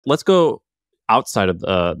let's go outside of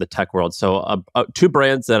the tech world. So, two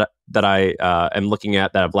brands that I am looking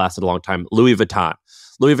at that have lasted a long time. Louis Vuitton.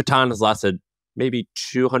 Louis Vuitton has lasted maybe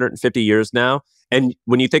 250 years now. And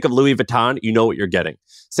when you think of Louis Vuitton, you know what you're getting.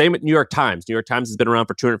 Same with New York Times. New York Times has been around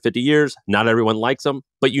for 250 years. Not everyone likes them,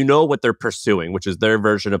 but you know what they're pursuing, which is their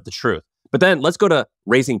version of the truth. But then let's go to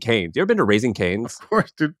Raising Cane's. You ever been to Raising Of Cane's?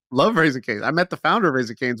 course, dude. Love Raising Cane's. I met the founder of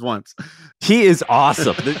Raising Cane's once. He is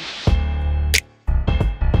awesome.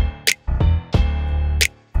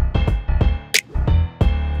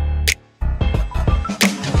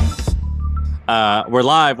 We're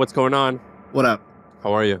live. What's going on? What up?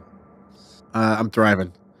 How are you? I'm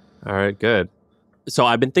thriving. All right, good. So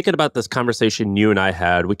I've been thinking about this conversation you and I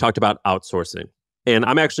had. We talked about outsourcing, and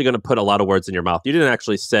I'm actually going to put a lot of words in your mouth. You didn't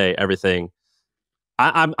actually say everything.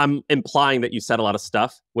 I'm implying that you said a lot of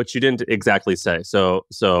stuff, which you didn't exactly say. So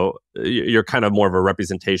you're kind of more of a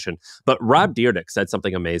representation. But Rob Dyrdek said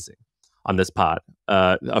something amazing on this pod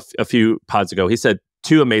a few pods ago. He said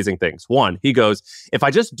two amazing things. One, he goes, if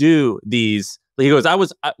I just do these, he goes,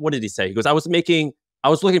 what did he say? He goes, I was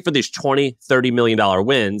looking for these $20-30 million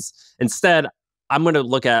wins. Instead, I'm going to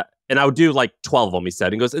look at, and I would do like 12 of them, he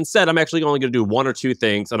said. He goes, instead, I'm actually only going to do one or two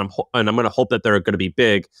things, and I'm going to hope that they're going to be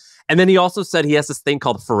big. And then he also said he has this thing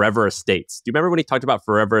called Forever Estates. Do you remember when he talked about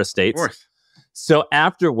Forever Estates? Of course. So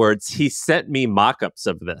afterwards, he sent me mock-ups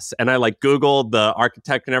of this. And I Googled the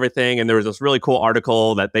architect and everything. And there was this really cool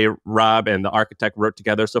article that Rob and the architect wrote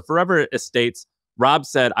together. So Forever Estates, Rob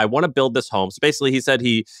said, I want to build this home. So basically, he said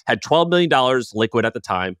he had $12 million liquid at the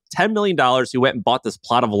time. $10 million, he went and bought this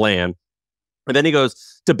plot of land. And then he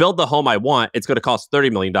goes, to build the home I want, it's going to cost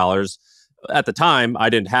 $30 million. At the time, I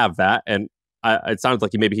didn't have that. And it sounds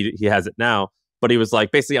like he has it now. But he was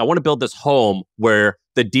like, basically, I want to build this home where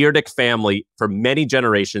the Dyrdek family for many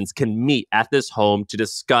generations can meet at this home to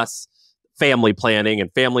discuss family planning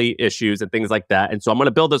and family issues and things like that. And so I'm going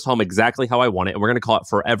to build this home exactly how I want it. And we're going to call it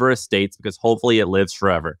Forever Estates because hopefully it lives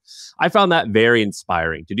forever. I found that very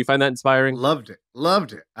inspiring. Did you find that inspiring? Loved it.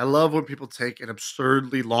 I love when people take an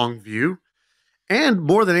absurdly long view. And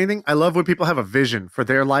more than anything, I love when people have a vision for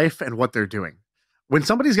their life and what they're doing. When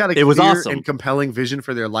somebody's got a clear and compelling vision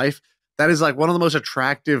for their life, that is like one of the most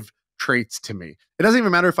attractive traits to me. It doesn't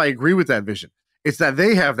even matter if I agree with that vision. It's that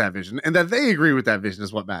they have that vision and that they agree with that vision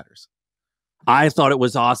is what matters. I thought it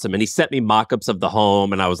was awesome. And he sent me mock-ups of the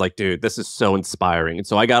home. And I was like, dude, this is so inspiring. And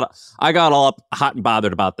so I got all up hot and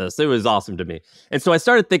bothered about this. It was awesome to me. And so I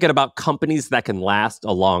started thinking about companies that can last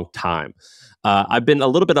a long time. I've been a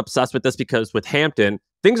little bit obsessed with this because with Hampton,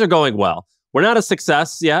 things are going well. We're not a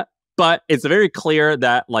success yet, but it's very clear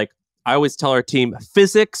that, like I always tell our team,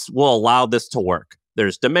 physics will allow this to work.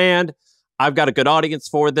 There's demand. I've got a good audience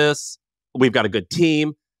for this. We've got a good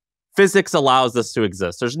team. Physics allows this to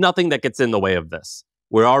exist. There's nothing that gets in the way of this.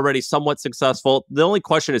 We're already somewhat successful. The only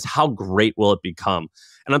question is, how great will it become?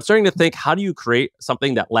 And I'm starting to think, how do you create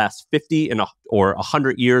something that lasts 50 or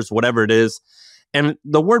 100 years, whatever it is? And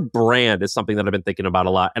the word brand is something that I've been thinking about a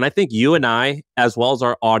lot. And I think you and I, as well as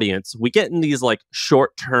our audience, we get in these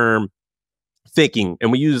short-term thinking,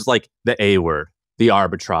 and we use the A word, the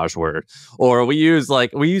arbitrage word, or we use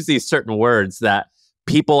these certain words that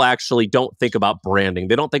people actually don't think about branding.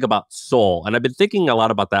 They don't think about soul. And I've been thinking a lot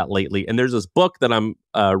about that lately. And there's this book that I'm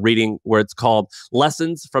reading where it's called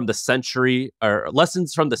Lessons from the Century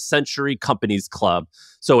Companies Club.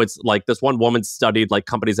 So it's like this one woman studied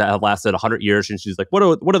companies that have lasted 100 years. And she's like, what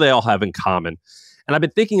do they all have in common? And I've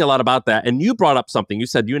been thinking a lot about that. And you brought up something. You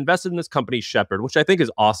said you invested in this company, Shepherd, which I think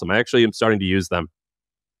is awesome. I actually am starting to use them.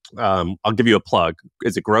 I'll give you a plug.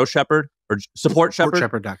 Is it Grow Shepherd or Support Shepherd?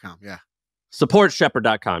 SupportShepherd.com, yeah.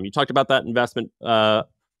 SupportShepherd.com. You talked about that investment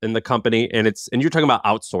in the company, and you're talking about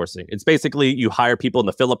outsourcing. It's basically you hire people in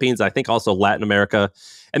the Philippines, I think also Latin America,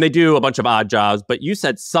 and they do a bunch of odd jobs. But you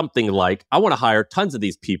said something like, I want to hire tons of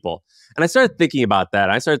these people. And I started thinking about that.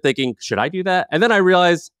 I started thinking, should I do that? And then I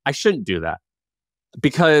realized I shouldn't do that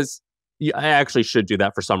because I actually should do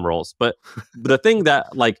that for some roles. But the thing that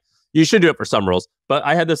you should do it for some roles. But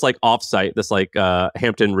I had this offsite, this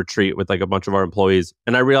Hampton retreat with a bunch of our employees.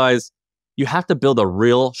 And I realized you have to build a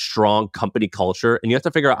real strong company culture, and you have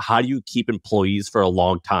to figure out how do you keep employees for a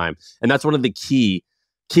long time. And that's one of the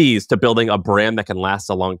keys to building a brand that can last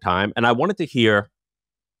a long time. And I wanted to hear,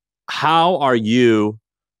 how are you,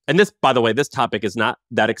 and this, by the way, this topic is not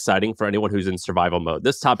that exciting for anyone who's in survival mode.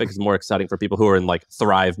 This topic is more exciting for people who are in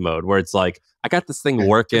thrive mode, where it's I got this thing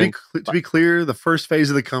working. To be clear, the first phase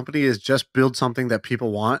of the company is just build something that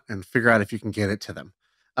people want and figure out if you can get it to them.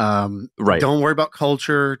 Right. Don't worry about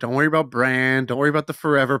culture. Don't worry about brand. Don't worry about the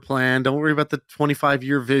forever plan. Don't worry about the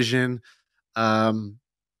 25-year vision.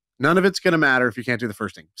 None of it's going to matter if you can't do the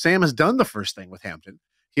first thing. Sam has done the first thing with Hampton.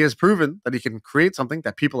 He has proven that he can create something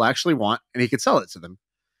that people actually want, and he can sell it to them.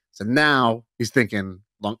 So now he's thinking,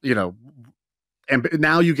 and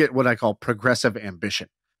now you get what I call progressive ambition.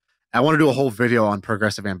 I want to do a whole video on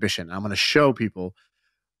progressive ambition. I'm going to show people,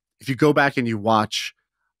 if you go back and you watch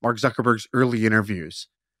Mark Zuckerberg's early interviews,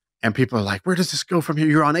 and people are like, where does this go from here?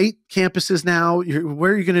 You're on 8 campuses now.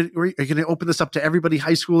 Where are you going to open this up to everybody,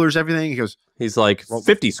 high schoolers, everything? He goes, he's like, well,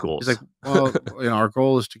 50 schools. He's like, well, our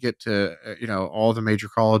goal is to get to, all the major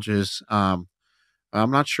colleges. I'm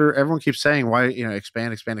not sure. Everyone keeps saying, why,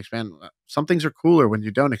 expand. Some things are cooler when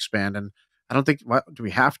you don't expand. And I don't think, do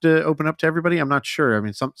we have to open up to everybody? I'm not sure. I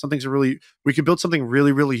mean, some things are we could build something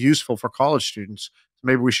really, really useful for college students. So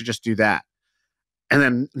maybe we should just do that. And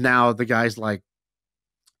then now the guy's like,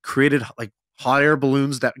 created like hot air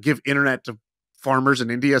balloons that give internet to farmers in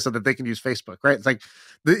India so that they can use Facebook, right? It's like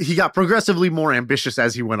he got progressively more ambitious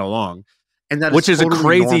as he went along. And that which is totally a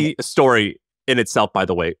crazy normal story in itself, by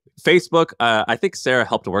the way. Facebook, I think Sarah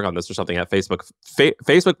helped to work on this or something at Facebook.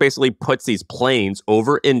 Facebook basically puts these planes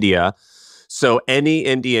over India so any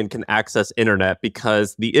Indian can access internet,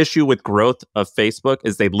 because the issue with growth of Facebook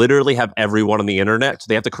is they literally have everyone on the internet, so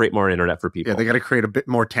they have to create more internet for people. Yeah, they got to create a bit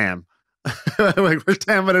more TAM. Like, we're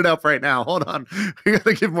tamming it up right now. Hold on. We got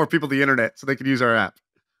to give more people the internet so they can use our app.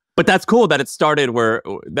 But that's cool that it started where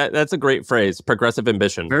that's a great phrase, progressive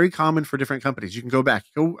ambition. Very common for different companies. You can go back.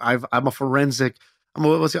 I'm a forensic. I'm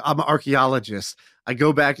an archaeologist. I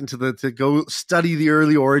go back to go study the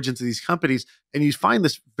early origins of these companies, and you find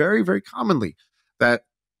this very, very commonly, that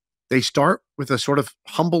they start with a sort of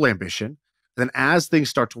humble ambition. Then as things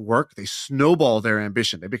start to work, they snowball their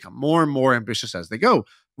ambition. They become more and more ambitious as they go,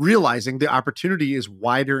 realizing the opportunity is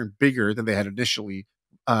wider and bigger than they had initially,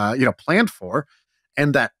 planned for.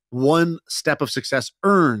 And that one step of success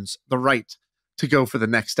earns the right to go for the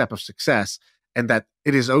next step of success. And that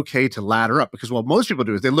it is okay to ladder up, because what most people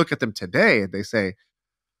do is they look at them today and they say,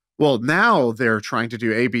 well, now they're trying to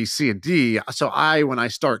do A, B, C, and D. So when I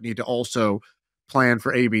start, need to also plan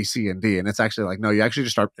for A, B, C, and D. And it's actually like, no, you actually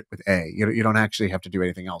just start with A. You don't actually have to do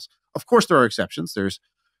anything else. Of course, there are exceptions. There's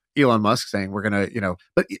Elon Musk saying we're going to,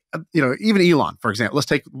 but even Elon, for example, let's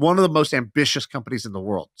take one of the most ambitious companies in the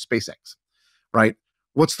world, SpaceX, right?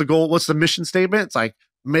 What's the goal? What's the mission statement? It's like,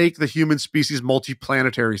 make the human species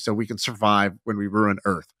multiplanetary so we can survive when we ruin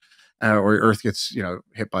Earth, or Earth gets,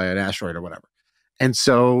 hit by an asteroid or whatever. And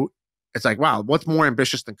so it's like, wow, what's more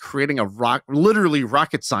ambitious than creating literally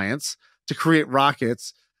rocket science to create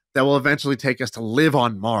rockets that will eventually take us to live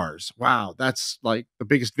on Mars? Wow, that's like the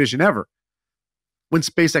biggest vision ever. When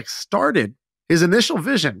SpaceX started, his initial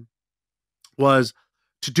vision was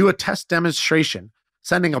to do a test demonstration,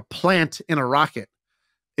 sending a plant in a rocket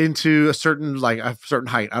into a certain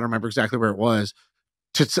height. I don't remember exactly where it was,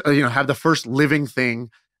 to have the first living thing,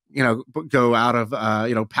 go out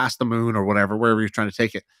of past the moon or whatever, wherever you're trying to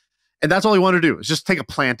take it. And that's all he wanted to do, is just take a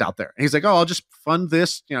plant out there. And he's like, oh, I'll just fund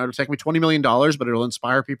this. It'll take me $20 million, but it'll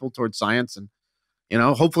inspire people towards science. And,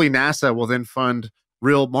 hopefully NASA will then fund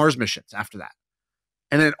real Mars missions after that.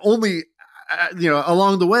 And then only,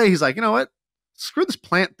 along the way, he's like, you know what? Screw this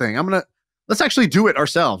plant thing. Let's actually do it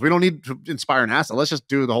ourselves. We don't need to inspire NASA. Let's just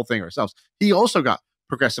do the whole thing ourselves. He also got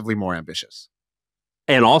progressively more ambitious.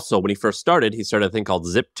 And also, when he first started, he started a thing called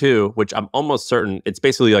Zip2, which I'm almost certain it's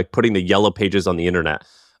basically like putting the yellow pages on the internet,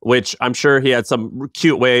 which I'm sure he had some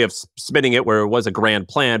cute way of spinning it where it was a grand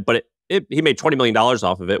plan, but he made $20 million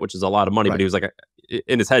off of it, which is a lot of money. Right. But he was like,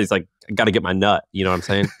 in his head, he's like, I got to get my nut. You know what I'm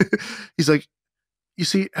saying? He's like, you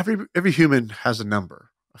see, every human has a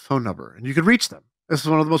phone number, and you can reach them. This is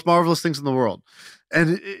one of the most marvelous things in the world.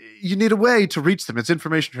 And you need a way to reach them. It's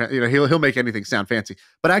information. He'll make anything sound fancy.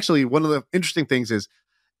 But actually, one of the interesting things is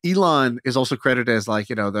Elon is also credited as he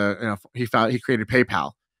created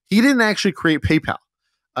PayPal. He didn't actually create PayPal.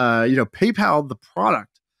 PayPal, the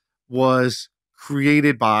product, was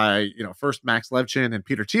created by, first Max Levchin and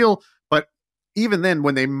Peter Thiel. But even then,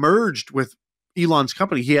 when they merged with Elon's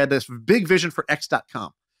company, he had this big vision for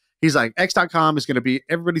X.com. He's like, X.com is going to be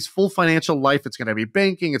everybody's full financial life. It's going to be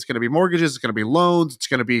banking. It's going to be mortgages. It's going to be loans. It's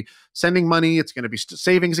going to be sending money. It's going to be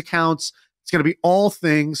savings accounts. It's going to be all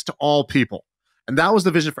things to all people. And that was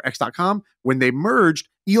the vision for X.com. When they merged,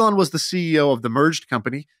 Elon was the CEO of the merged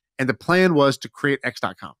company, and the plan was to create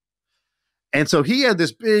X.com. And so he had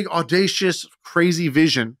this big, audacious, crazy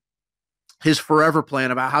vision, his forever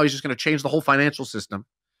plan about how he's just going to change the whole financial system.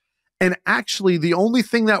 And actually, the only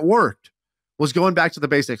thing that worked was going back to the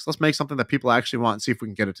basics. Let's make something that people actually want and see if we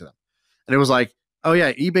can get it to them. And it was like, oh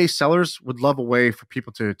yeah, eBay sellers would love a way for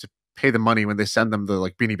people to pay the money when they send them the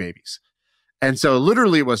Beanie Babies. And so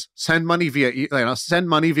literally it was send money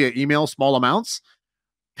via email, small amounts.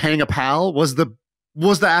 Paying a pal was the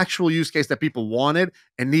actual use case that people wanted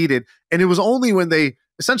and needed. And it was only when they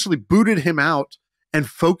essentially booted him out and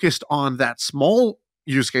focused on that small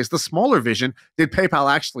use case, the smaller vision, did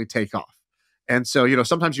PayPal actually take off. And so,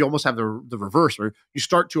 sometimes you almost have the reverse, where you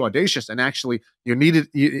start too audacious and actually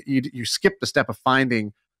you skip the step of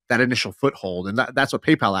finding that initial foothold. And that's what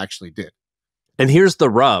PayPal actually did. And here's the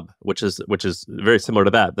rub, which is very similar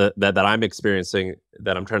to that I'm experiencing,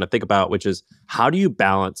 that I'm trying to think about, which is, how do you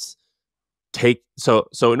balance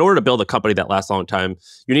so in order to build a company that lasts a long time,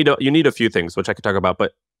 you need a few things, which I could talk about,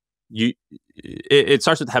 but it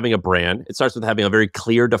starts with having a brand. It starts with having a very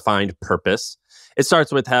clear, defined purpose. It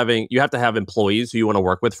starts with you have to have employees who you want to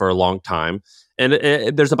work with for a long time. And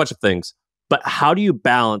there's a bunch of things. But how do you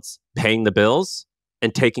balance paying the bills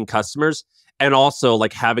and taking customers, and also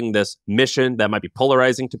like having this mission that might be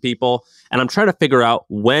polarizing to people? And I'm trying to figure out,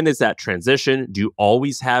 when is that transition? Do you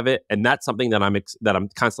always have it? And that's something that I'm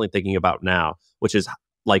constantly thinking about now, which is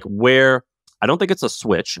like, where I don't think it's a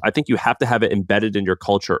switch. I think you have to have it embedded in your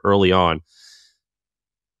culture early on.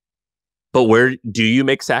 But where do you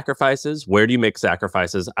make sacrifices? Where do you make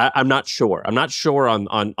sacrifices? I'm not sure. I'm not sure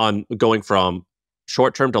on going from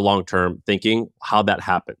short-term to long-term thinking, how that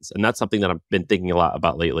happens. And that's something that I've been thinking a lot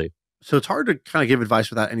about lately. So it's hard to kind of give advice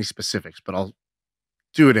without any specifics, but I'll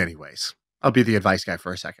do it anyways. I'll be the advice guy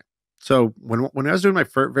for a second. So when I was doing my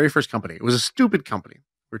very first company, it was a stupid company.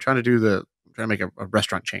 We were trying to make a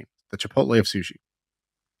restaurant chain, the Chipotle of sushi.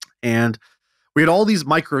 And we had all these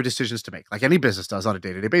micro decisions to make, like any business does on a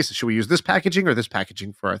day-to-day basis. Should we use this packaging or this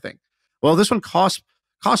packaging for our thing? Well, this one costs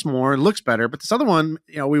more and looks better, but this other one,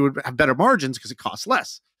 we would have better margins because it costs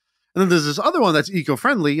less. And then there's this other one that's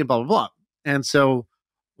eco-friendly and blah, blah, blah. And so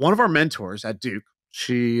one of our mentors at Duke,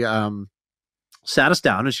 she sat us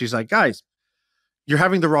down and she's like, guys, you're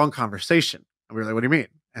having the wrong conversation. And we were like, what do you mean?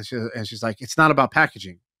 And she's like, it's not about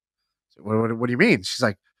packaging. So, what do you mean? She's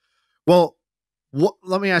like, well,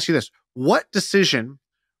 let me ask you this. What decision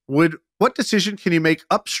can you make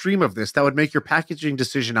upstream of this that would make your packaging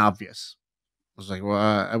decision obvious? I was like,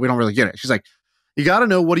 well, we don't really get it. She's like, you got to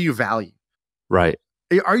know, what do you value? Right.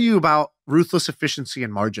 Are you about ruthless efficiency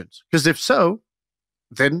and margins? Because if so,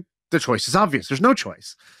 then the choice is obvious. There's no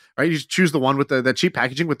choice, right? You choose the one with the cheap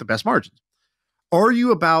packaging with the best margins. Is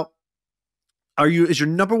your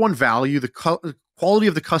number one value the quality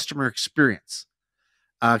of the customer experience?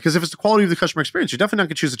 Because if it's the quality of the customer experience, you're definitely not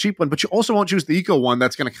going to choose the cheap one, but you also won't choose the eco one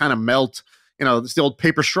that's going to kind of melt. It's the old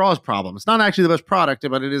paper straws problem. It's not actually the best product,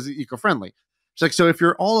 but it is eco-friendly. It's like, so if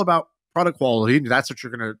you're all about product quality, that's what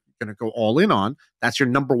you're going to go all in on, that's your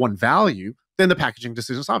number one value, then the packaging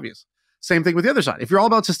decision is obvious. Same thing with the other side. If you're all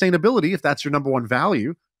about sustainability, if that's your number one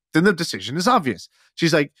value, then the decision is obvious.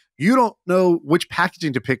 She's like, you don't know which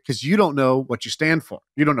packaging to pick because you don't know what you stand for.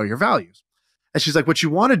 You don't know your values. And she's like, what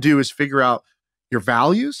you want to do is figure out your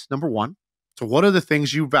values, number one. So what are the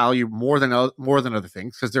things you value more than other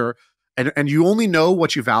things? Because and you only know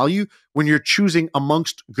what you value when you're choosing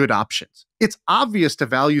amongst good options. It's obvious to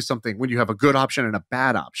value something when you have a good option and a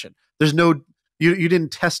bad option. There's no, you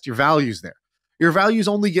didn't test your values there. Your values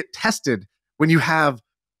only get tested when you have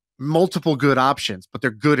multiple good options, but they're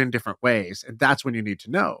good in different ways. And that's when you need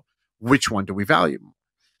to know, which one do we value?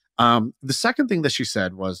 The second thing that she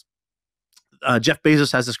said was, Jeff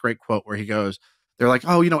Bezos has this great quote where he goes, they're like,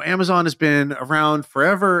 oh, Amazon has been around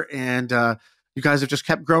forever, and you guys have just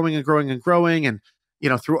kept growing and growing and growing. And,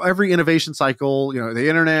 through every innovation cycle, the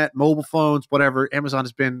internet, mobile phones, whatever, Amazon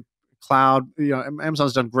has been cloud,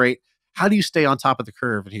 Amazon's done great. How do you stay on top of the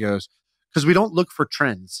curve? And he goes, because we don't look for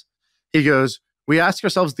trends. He goes, we ask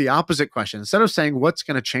ourselves the opposite question. Instead of saying what's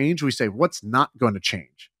going to change, we say what's not going to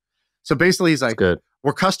change. So basically he's like,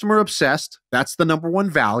 we're customer obsessed. That's the number one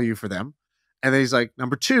value for them. And then he's like,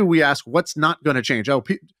 number two, we ask what's not going to change. Oh,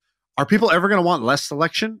 are people ever going to want less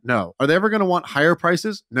selection? No. Are they ever going to want higher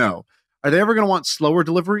prices? No. Are they ever going to want slower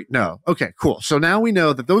delivery? No. Okay, cool. So now we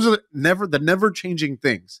know that those are the never changing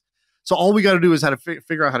things. So all we got to do is how to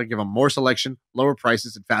figure out how to give them more selection, lower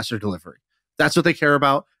prices, and faster delivery. That's what they care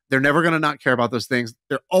about. They're never going to not care about those things.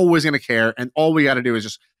 They're always going to care. And all we got to do is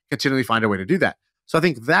just continually find a way to do that. So I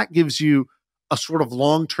think that gives you a sort of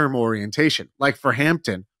long-term orientation. Like for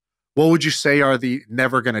Hampton, what would you say are the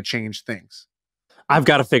never going to change things? I've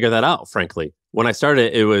got to figure that out, frankly. When I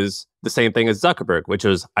started, it was the same thing as Zuckerberg, which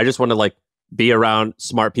was, I just want to be around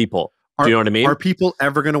smart people. Do you know what I mean? Are people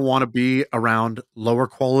ever going to want to be around lower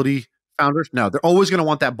quality founders? No, they're always going to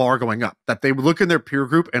want that bar going up, that they look in their peer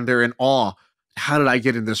group and they're in awe. How did I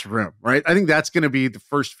get in this room? Right? I think that's going to be the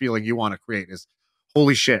first feeling you want to create is,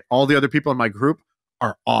 holy shit, all the other people in my group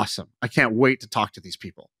are awesome. I can't wait to talk to these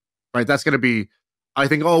people. Right? That's going to be, I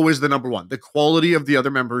think, always the number one. The quality of the other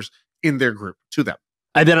members in their group to them.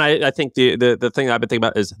 And then I think the thing I've been thinking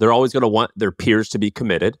about is they're always going to want their peers to be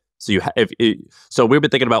committed. So so we've been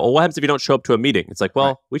thinking about, well, what happens if you don't show up to a meeting? It's like,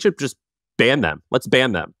 well, we should just ban them. Let's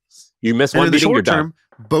ban them. You miss one meeting, you're done.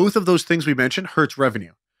 Both of those things we mentioned hurts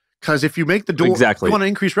revenue. Because if you make the door, you want to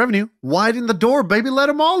increase revenue, widen the door, baby, let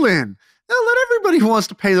them all in. Now let everybody who wants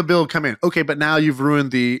to pay the bill come in. Okay, but now you've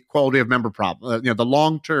ruined the quality of member problem. The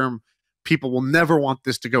long-term people will never want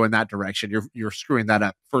this to go in that direction. You're screwing that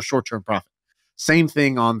up for short-term profit. Same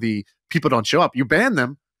thing on the people don't show up. You ban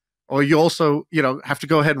them, or you also have to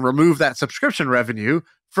go ahead and remove that subscription revenue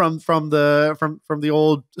from the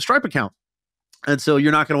old Stripe account. And so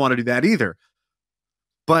you're not going to want to do that either.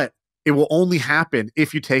 But it will only happen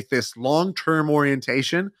if you take this long-term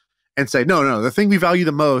orientation and say, no, the thing we value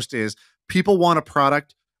the most is people want a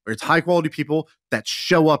product where it's high-quality people that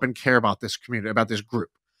show up and care about this community, about this group.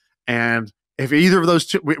 And if either of those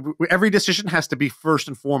two, every decision has to be first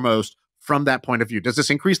and foremost from that point of view. Does this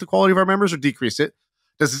increase the quality of our members or decrease it?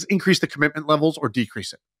 Does this increase the commitment levels or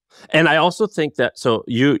decrease it? And I also think that, so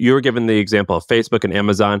you were given the example of Facebook and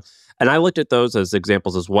Amazon, and I looked at those as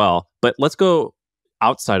examples as well. But let's go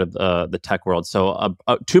outside of the tech world. So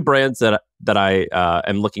two brands that I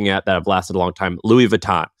am looking at that have lasted a long time. Louis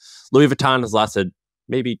Vuitton. Louis Vuitton has lasted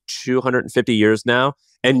maybe 250 years now.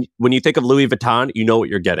 And when you think of Louis Vuitton, you know what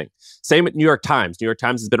you're getting. Same with New York Times. New York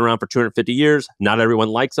Times has been around for 250 years. Not everyone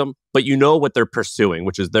likes them, but you know what they're pursuing,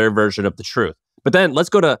 which is their version of the truth. But then let's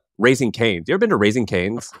go to Raising Cane's. You ever been to Raising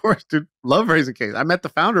Cane's? Of course, dude. Love Raising Cane's. I met the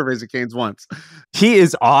founder of Raising Cane's once. He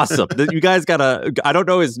is awesome. You guys gotta, I don't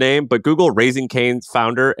know his name, but Google Raising Cane's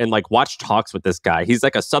founder and watch talks with this guy. He's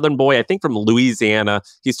like a Southern boy, I think from Louisiana.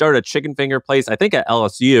 He started a chicken finger place, I think at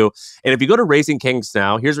LSU. And if you go to Raising Cane's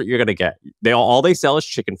now, here's what you're gonna get. All they sell is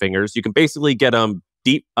chicken fingers. You can basically get them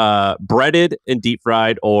deep breaded and deep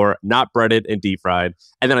fried, or not breaded and deep fried.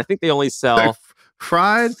 And then I think they only sell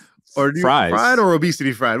fried. Or fried or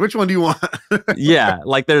obesity fried? Which one do you want? Yeah,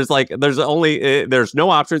 there's no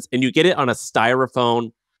options, and you get it on a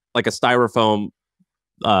styrofoam, school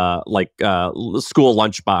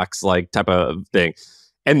lunchbox type of thing.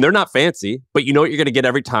 And they're not fancy, but you know what you're gonna get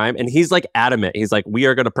every time. And he's adamant. He's like, we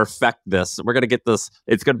are gonna perfect this. We're gonna get this.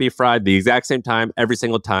 It's gonna be fried the exact same time every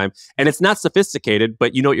single time. And it's not sophisticated,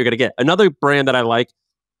 but you know what you're gonna get. Another brand that I like,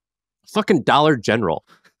 fucking Dollar General.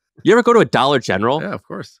 You ever go to a Dollar General? Yeah, of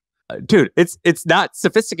course. Dude, it's not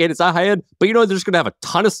sophisticated, it's not high end, but they're just gonna have a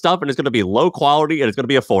ton of stuff and it's gonna be low quality and it's gonna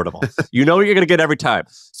be affordable. You know what you're gonna get every time.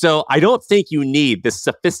 So I don't think you need this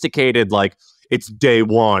sophisticated, it's day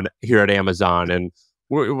one here at Amazon, and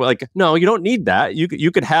we're no, you don't need that. You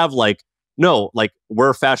could have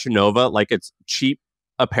we're Fashion Nova, it's cheap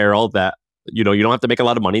apparel that you don't have to make a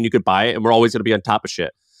lot of money and you could buy it, and we're always gonna be on top of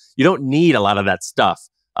shit. You don't need a lot of that stuff,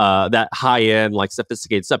 that high end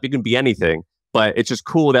sophisticated stuff. You can be anything. But it's just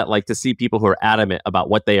cool that to see people who are adamant about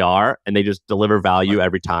what they are and they just deliver value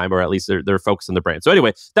every time, or at least they're focused on the brand. So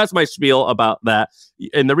anyway, that's my spiel about that.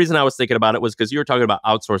 And the reason I was thinking about it was because you were talking about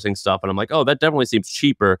outsourcing stuff, and I'm like, oh, that definitely seems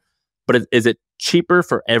cheaper. But is it cheaper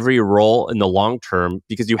for every role in the long term?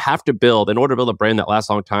 Because you have to build, in order to build a brand that lasts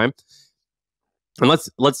a long time. And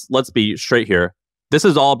let's be straight here. This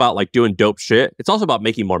is all about doing dope shit. It's also about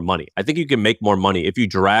making more money. I think you can make more money if you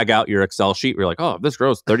drag out your Excel sheet. You're like, oh, this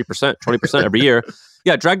grows 30%, 20% every year.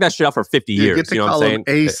 Yeah, drag that shit out for 50 years. Get to you know what I'm saying?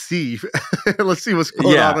 AC. Let's see what's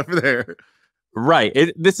going on over there.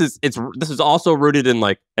 Right. This is also rooted in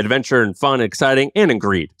adventure and fun and exciting, and in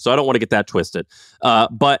greed. So I don't want to get that twisted.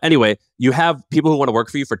 But anyway, you have people who want to work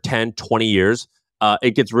for you for 10, 20 years.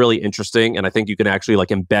 It gets really interesting, and I think you can actually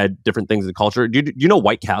embed different things in the culture. Do you know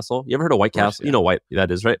White Castle? You ever heard of White Castle? Yeah. You know what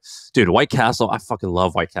that is, right? Dude, White Castle, I fucking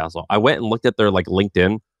love White Castle. I went and looked at their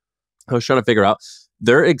LinkedIn. I was trying to figure out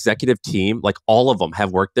their executive team, all of them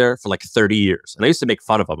have worked there for 30 years. And I used to make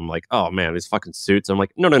fun of them. I'm like, oh man, these fucking suits. I'm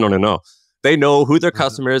like, no. They know who their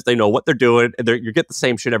customer is. They know what they're doing. And you get the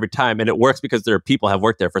same shit every time. And it works because their people have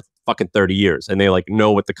worked there for fucking 30 years. And they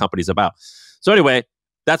know what the company's about. So anyway,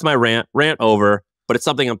 that's my rant over. But it's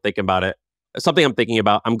something I'm thinking about it. Something I'm thinking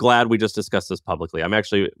about. I'm glad we just discussed this publicly. I'm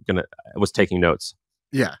actually I was taking notes.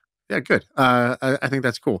 Yeah, good. I think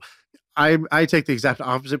that's cool. I take the exact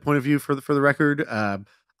opposite point of view for the record.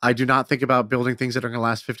 I do not think about building things that are going to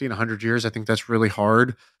last 50 and 100 years. I think that's really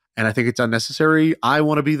hard, and I think it's unnecessary. I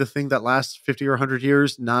want to be the thing that lasts 50 or 100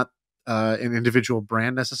 years, not an individual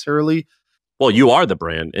brand necessarily. Well, you are the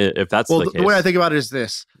brand, if that's the case. The way I think about it is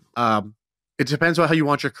this. It depends on how you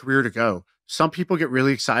want your career to go. Some people get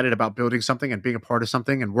really excited about building something and being a part of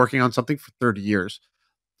something and working on something for 30 years.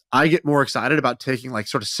 I get more excited about taking like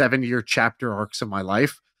sort of 7-year chapter arcs of my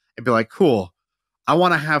life and be like, cool, I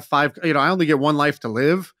want to have 5, I only get one life to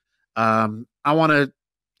live. I want to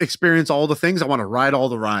experience all the things. I want to ride all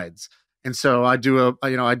the rides. And so I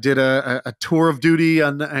did a tour of duty,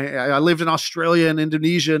 and I lived in Australia and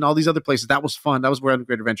Indonesia and all these other places. That was fun. That was where I had a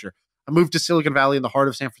great adventure. I moved to Silicon Valley in the heart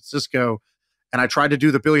of San Francisco, and I tried to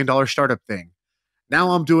do the $1 billion startup thing.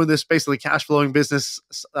 Now I'm doing this basically cash flowing business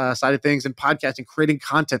side of things and podcasting, creating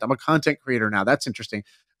content. I'm a content creator now. That's interesting.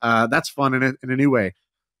 That's fun in a new way.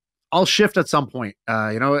 I'll shift at some point.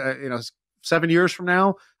 7 years from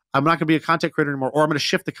now, I'm not going to be a content creator anymore, or I'm going to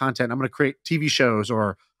shift the content. I'm going to create TV shows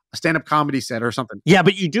or a stand-up comedy set or something. Yeah,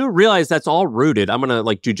 but you do realize that's all rooted. I'm going to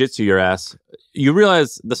like jujitsu your ass. You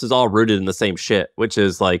realize this is all rooted in the same shit, which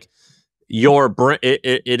is like your brand.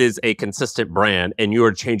 It is a consistent brand, and you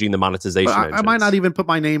are changing the monetization. I might not even put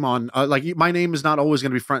my name on. My name is not always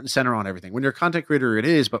going to be front and center on everything. When you're a content creator, it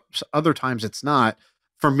is, but other times it's not.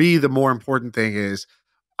 For me, the more important thing is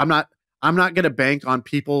I'm not going to bank on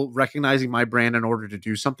people recognizing my brand in order to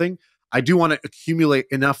do something. I do want to accumulate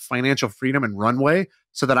enough financial freedom and runway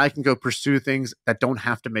so that I can go pursue things that don't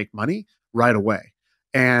have to make money right away.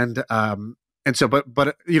 But it's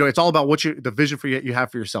all about the vision you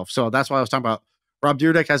have for yourself. So that's why I was talking about Rob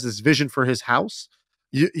Dyrdek has this vision for his house.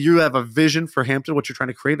 You have a vision for Hampton, what you're trying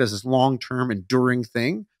to create as this long-term enduring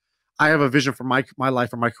thing. I have a vision for my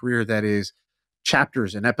life or my career that is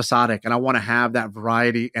chapters and episodic. And I want to have that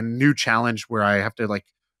variety and new challenge where I have to like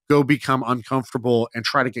go become uncomfortable and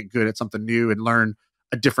try to get good at something new and learn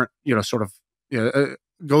a different, go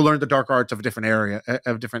learn the dark arts of a different area,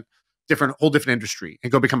 of whole different industry,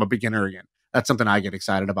 and go become a beginner again. That's something I get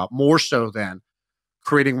excited about more so than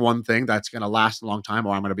creating one thing that's going to last a long time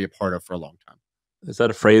or I'm going to be a part of for a long time. Is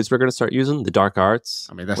that a phrase we're going to start using? The dark arts?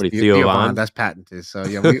 I mean, that's Theo Von. That's patented. So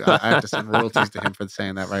yeah, I have to send royalties to him for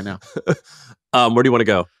saying that right now. Where do you want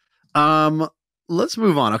to go? Let's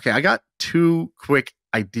move on. Okay, I got 2 quick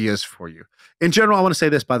ideas for you. In general, I want to say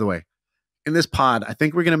this, by the way. In this pod, I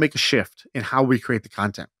think we're going to make a shift in how we create the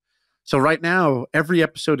content. So right now, every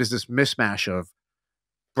episode is this mismatch of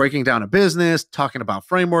breaking down a business, talking about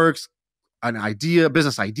frameworks, a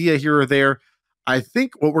business idea here or there. I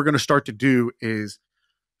think what we're going to start to do is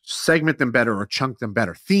segment them better or chunk them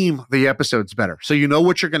better, theme the episodes better. So you know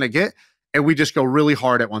what you're going to get, and we just go really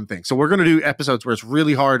hard at one thing. So we're going to do episodes where it's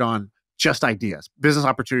really hard on just ideas, business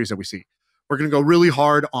opportunities that we see. We're going to go really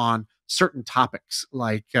hard on certain topics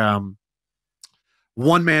like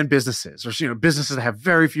one-man businesses or businesses that have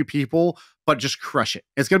very few people but just crush it.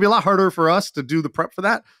 It's going to be a lot harder for us to do the prep for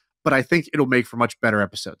that, but I think it'll make for much better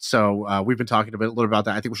episodes. So we've been talking a little about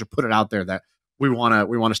that. I think we should put it out there that we want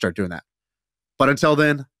to start doing that. But until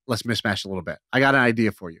then, let's mismatch a little bit. I got an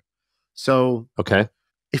idea for you. So okay,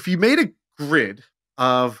 if you made a grid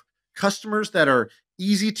of customers that are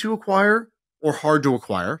easy to acquire or hard to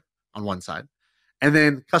acquire on one side, and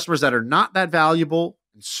then customers that are not that valuable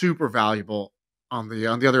and super valuable on the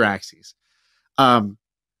other axes.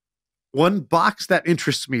 One box that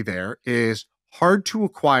interests me there is hard to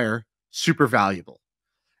acquire, super valuable.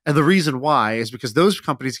 And the reason why is because those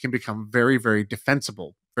companies can become very, very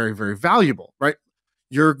defensible, very, very valuable, right?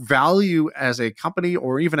 Your value as a company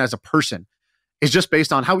or even as a person is just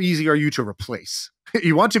based on how easy are you to replace.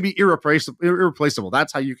 You want to be irreplaceable.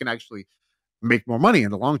 That's how you can actually make more money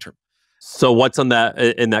in the long term. So what's in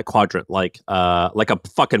that quadrant? Like a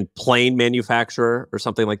fucking plane manufacturer or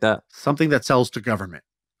something like that? Something that sells to government.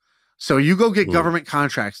 So you go get government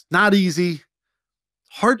contracts. Not easy.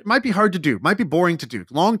 Hard, might be hard to do, might be boring to do.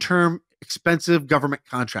 Long-term, expensive government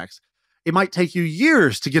contracts. It might take you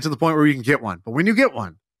years to get to the point where you can get one. But when you get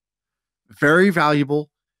one, very valuable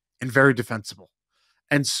and very defensible.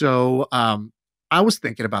 And so I was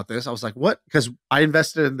thinking about this. I was like, what? Because I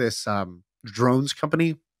invested in this drones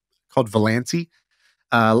company called Valancy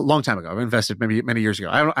a long time ago. I invested maybe many years ago.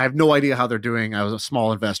 I have no idea how they're doing. I was a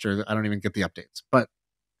small investor. I don't even get the updates. But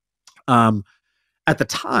at the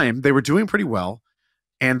time, they were doing pretty well.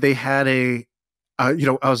 And they had I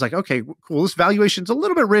was like, okay, cool. This valuation's a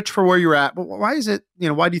little bit rich for where you're at, but why is it,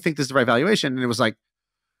 why do you think this is the right valuation? And it was like,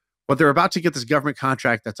 well, they're about to get this government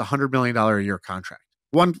contract that's $100 million a year contract.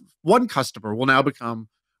 One customer will now become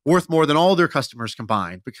worth more than all their customers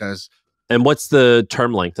combined because. And what's the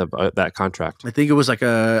term length of that contract? I think it was like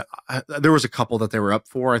there was a couple that they were up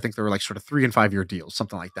for. I think they were like sort of 3 and 5 year deals,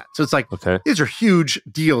 something like that. So it's like, okay, these are huge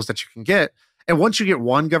deals that you can get. And once you get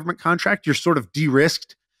one government contract, you're sort of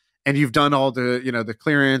de-risked and you've done all the, the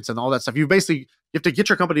clearance and all that stuff. You have to get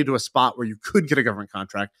your company to a spot where you could get a government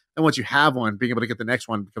contract. And once you have one, being able to get the next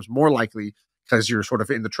one becomes more likely because you're sort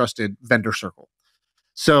of in the trusted vendor circle.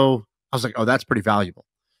 So I was like, oh, that's pretty valuable.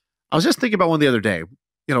 I was just thinking about one the other day,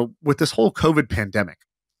 with this whole COVID pandemic,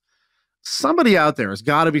 somebody out there has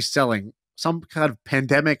got to be selling some kind of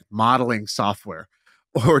pandemic modeling software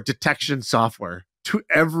or detection software to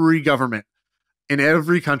every government in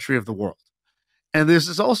every country of the world. And this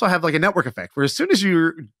is also have like a network effect where as soon as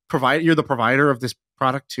you're the provider of this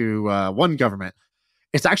product to one government,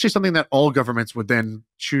 it's actually something that all governments would then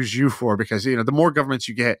choose you for, because, the more governments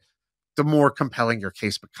you get, the more compelling your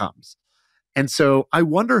case becomes. And so I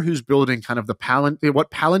wonder who's building kind of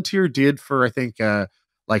what Palantir did for, I think,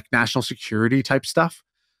 like national security type stuff.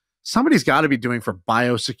 Somebody's got to be doing for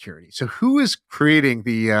biosecurity. So who is creating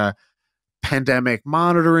the pandemic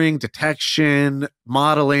monitoring, detection,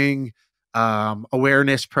 modeling,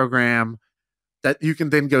 awareness program that you can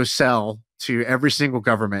then go sell to every single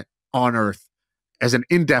government on Earth as an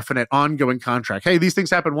indefinite, ongoing contract? Hey, these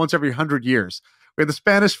things happen once every 100 years. We had the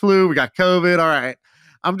Spanish flu, we got COVID. All right,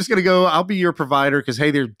 I'm just gonna go. I'll be your provider because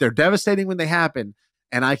hey, they're devastating when they happen,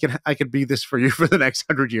 and I can be this for you for the next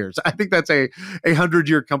 100 years. I think that's a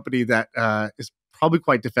 100-year company that is probably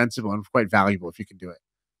quite defensible and quite valuable if you can do it.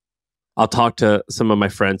 I'll talk to some of my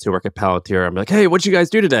friends who work at Palantir. I'm like, hey, what'd you guys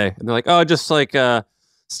do today? And they're like, oh, just like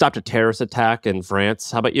stopped a terrorist attack in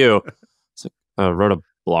France. How about you? So, wrote a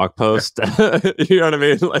blog post. You know what I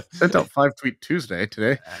mean? Like, sent out 5 Tweet Tuesday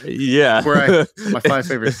today. Yeah. Where my 5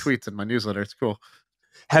 favorite tweets in my newsletter. It's cool.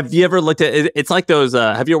 Have you ever looked at it? It's like those,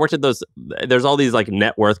 have you ever worked at those? There's all these like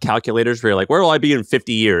net worth calculators where you're like, where will I be in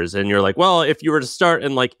 50 years? And you're like, well, if you were to start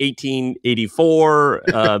in like 1884,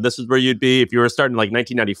 this is where you'd be. If you were starting like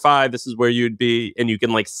 1995, this is where you'd be. And you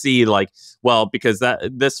can like see like, well, because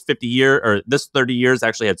this 30 years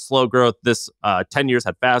actually had slow growth. This 10 years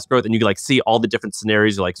had fast growth. And you can like see all the different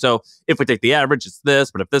scenarios. You're like, so if we take the average, it's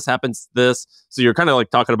this, but if this happens, this. So you're kind of like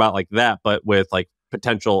talking about like that, but with like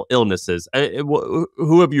potential illnesses.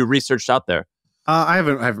 Who have you researched out there? I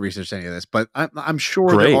haven't researched any of this, but I'm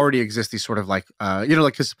sure there already exist these sort of like, like,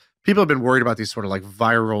 because people have been worried about these sort of like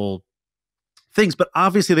viral things, but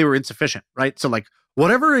obviously they were insufficient, right? So like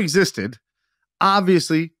whatever existed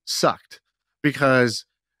obviously sucked because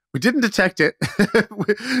we didn't detect it.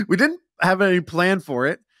 we didn't have any plan for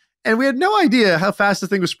it. And we had no idea how fast the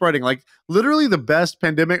thing was spreading. Like literally the best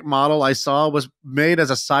pandemic model I saw was made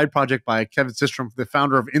as a side project by Kevin Systrom, the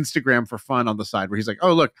founder of Instagram for Fun on the side, where he's like,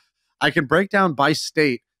 oh, look, I can break down by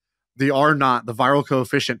state the R naught, the viral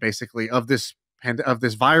coefficient basically of this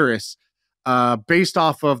virus based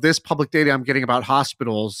off of this public data I'm getting about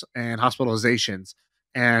hospitals and hospitalizations.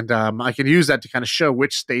 And I can use that to kind of show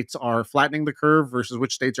which states are flattening the curve versus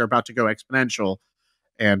which states are about to go exponential.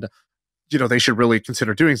 And they should really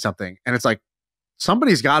consider doing something. And it's like,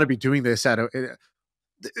 somebody's got to be doing this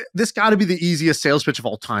this got to be the easiest sales pitch of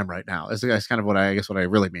all time right now. That's kind of what I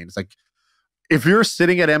really mean. It's like, if you're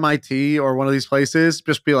sitting at MIT or one of these places,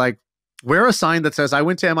 just be like, wear a sign that says, I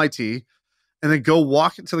went to MIT, and then go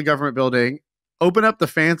walk into the government building, open up the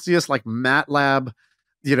fanciest like MATLAB,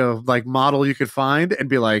 like model you could find and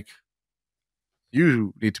be like,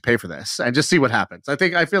 you need to pay for this, and just see what happens. I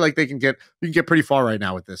feel like you can get pretty far right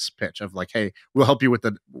now with this pitch of like, hey, we'll help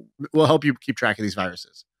you keep track of these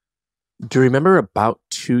viruses. Do you remember about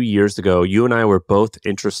 2 years ago, you and I were both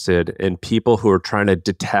interested in people who are trying to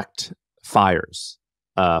detect fires,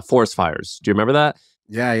 forest fires. Do you remember that?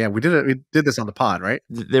 Yeah. We did this on the pod, right?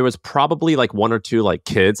 There was probably like 1 or 2 like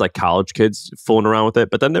kids, like college kids fooling around with it.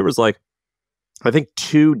 But then there was like, I think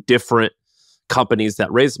 2 different companies that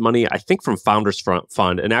raised money, I think from Founders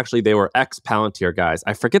Fund, and actually they were ex-Palantir guys.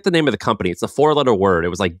 I forget the name of the company. It's a 4-letter word. It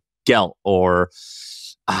was like Gelt or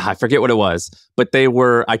I forget what it was. But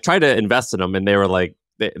I tried to invest in them, and they were like,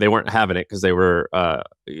 they weren't having it because they were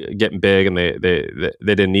getting big and they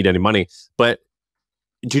didn't need any money. But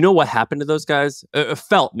do you know what happened to those guys?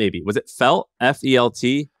 Felt, maybe. Was it Felt? Felt?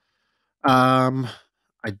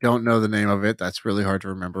 I don't know the name of it. That's really hard to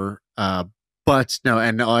remember. But no,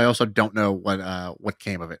 and I also don't know what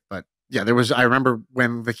came of it. But yeah, I remember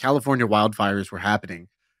when the California wildfires were happening,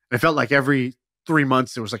 it felt like every 3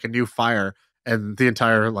 months there was like a new fire, and the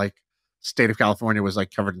entire like state of California was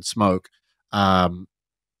like covered in smoke.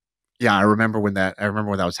 Yeah, I remember when that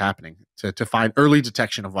was happening. To find early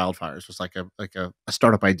detection of wildfires was like a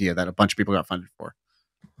startup idea that a bunch of people got funded for.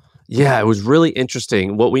 Yeah, it was really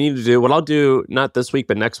interesting. What we need to do, what I'll do, not this week,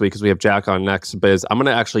 but next week, because we have Jack on next, but is I'm going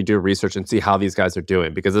to actually do research and see how these guys are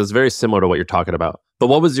doing, because it's very similar to what you're talking about. But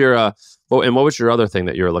what was your, and what was your other thing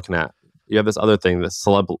that you were looking at? You have this other thing,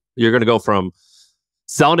 you're going to go from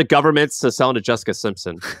selling to governments to selling to Jessica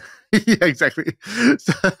Simpson. Yeah, exactly.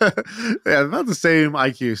 So, yeah, about the same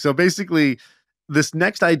IQ. So basically, this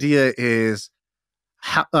next idea is,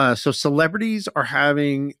 so celebrities are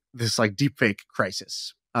having this like deepfake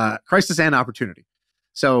crisis. crisis and opportunity.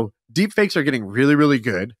 So deepfakes are getting really, really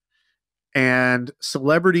good. And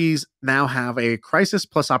celebrities now have a crisis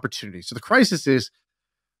plus opportunity. So the crisis is,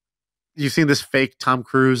 you've seen this fake Tom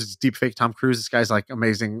Cruise. It's deep fake Tom Cruise. This guy's like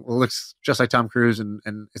amazing. Looks just like Tom Cruise, and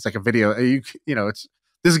it's like a video. This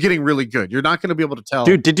is getting really good. You're not going to be able to tell.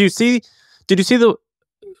 Dude, did you see the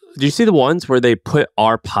ones where they put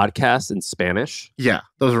our podcast in Spanish? Yeah,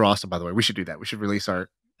 those are awesome. By the way, we should do that. We should release our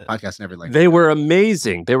podcast in every language. They were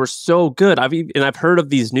amazing. They were so good. I've heard of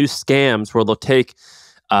these new scams where they'll take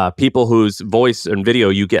people whose voice and video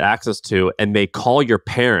you get access to, and they call your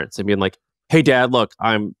parents and being like, "Hey, Dad, look,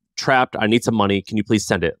 I'm trapped. I need some money. Can you please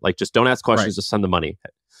send it? Like, just don't ask questions. Right. Just send the money."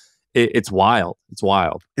 It's wild. It's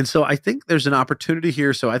wild. And so I think there's an opportunity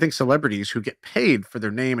here. So I think celebrities who get paid for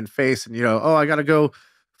their name and face, and I got to go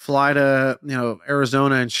fly to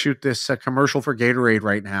Arizona and shoot this commercial for Gatorade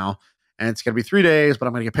right now, and it's going to be 3 days, but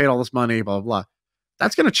I'm going to get paid all this money, blah blah blah.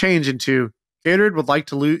 That's going to change into Gatorade would like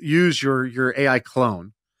to use your AI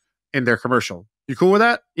clone in their commercial. You cool with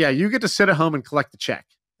that? Yeah, you get to sit at home and collect the check.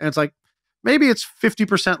 And it's like, maybe it's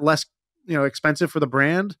 50% less, expensive for the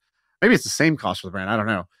brand. Maybe it's the same cost for the brand. I don't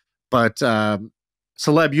know. But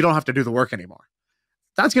celeb, you don't have to do the work anymore.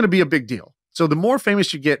 That's going to be a big deal. So the more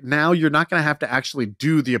famous you get, now you're not going to have to actually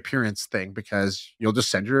do the appearance thing, because you'll just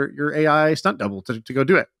send your AI stunt double to go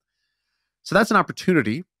do it. So that's an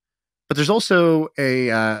opportunity. But there's also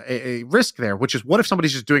a risk there, which is, what if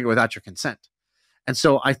somebody's just doing it without your consent? And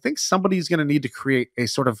so I think somebody's going to need to create a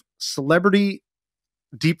sort of celebrity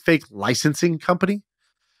deepfake licensing company.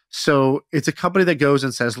 So it's a company that goes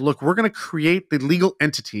and says, look, we're going to create the legal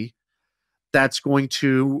entity that's going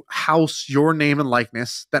to house your name and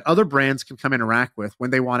likeness that other brands can come interact with when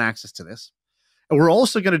they want access to this. And we're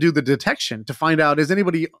also going to do the detection to find out, is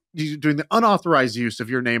anybody doing the unauthorized use of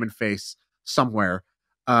your name and face somewhere?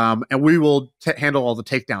 And we will handle all the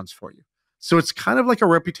takedowns for you. So it's kind of like a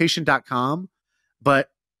reputation.com, but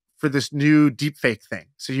for this new deepfake thing.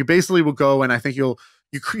 So you basically will go, and I think you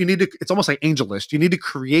need to, it's almost like AngelList. You need to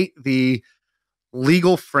create the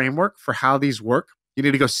legal framework for how these work. You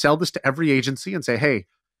need to go sell this to every agency and say, hey,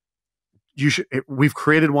 we've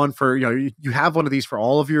created one for, you have one of these for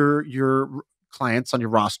all of your clients on your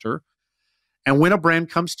roster. And when a brand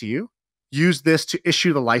comes to you, use this to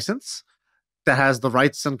issue the license that has the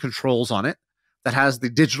rights and controls on it, that has the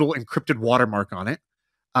digital encrypted watermark on it,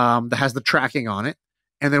 that has the tracking on it.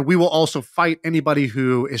 And then we will also fight anybody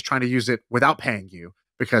who is trying to use it without paying you,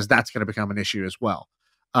 because that's going to become an issue as well.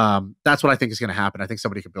 That's what I think is going to happen. I think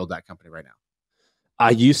somebody could build that company right now. I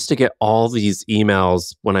used to get all these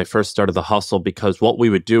emails when I first started the hustle, because what we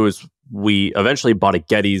would do is we eventually bought a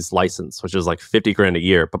Getty's license, which is like 50 grand a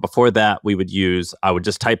year. But before that, I would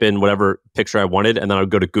just type in whatever picture I wanted, and then I would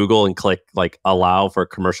go to Google and click like allow for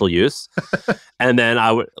commercial use. And then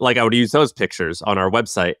I would use those pictures on our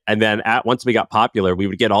website. And then once we got popular, we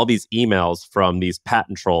would get all these emails from these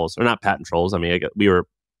patent trolls, or not patent trolls. I mean,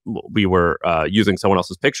 we were using someone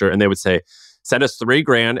else's picture, and they would say, send us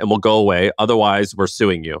 $3,000 and we'll go away. Otherwise, we're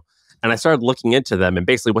suing you. And I started looking into them, and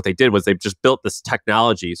basically what they did was they just built this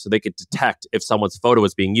technology so they could detect if someone's photo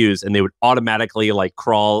was being used, and they would automatically like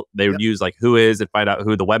crawl. They would use like who is and find out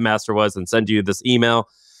who the webmaster was and send you this email.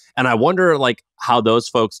 And I wonder like how those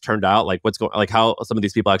folks turned out, like how some of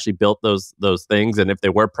these people actually built those things, and if they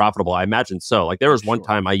were profitable. I imagine so. Like there was one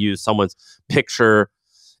time I used someone's picture.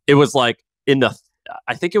 It was like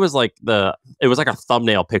I think it was like a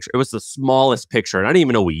thumbnail picture. It was the smallest picture, and I didn't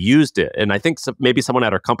even know we used it. And I think maybe someone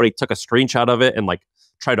at our company took a screenshot of it and like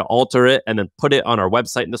tried to alter it and then put it on our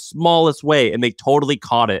website in the smallest way, and they totally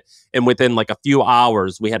caught it. And within like a few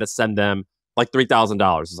hours, we had to send them like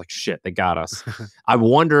 $3,000. It's like, shit, they got us. I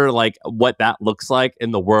wonder like what that looks like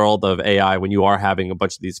in the world of AI when you are having a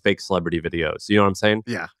bunch of these fake celebrity videos. You know what I'm saying?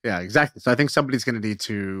 Yeah, exactly. So I think somebody's going to need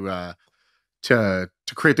to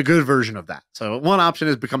create the good version of that. So one option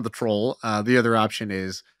is become the troll. The other option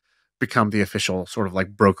is become the official sort of like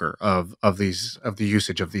broker of the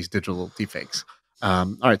usage of these digital deepfakes.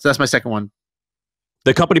 All right, so that's my second one.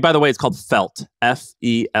 The company, by the way, is called Felt.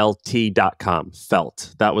 FELT.com.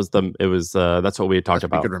 Felt. That's what we had talked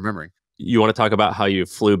about. Good remembering. You want to talk about how you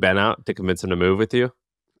flew Ben out to convince him to move with you?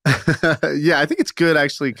 Yeah, I think it's good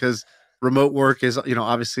actually, because remote work is,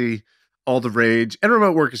 obviously all the rage, and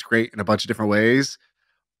remote work is great in a bunch of different ways.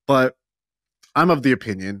 But I'm of the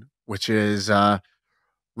opinion, which is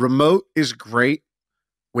remote is great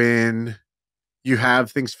when you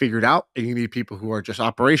have things figured out and you need people who are just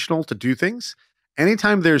operational to do things.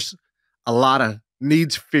 Anytime there's a lot of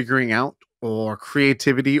needs figuring out, or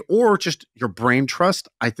creativity, or just your brain trust,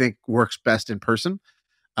 I think works best in person.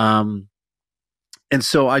 And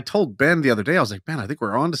so I told Ben the other day, I was like, Ben, I think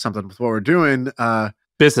we're on to something with what we're doing.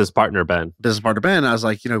 Business partner Ben. I was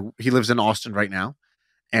like, he lives in Austin right now.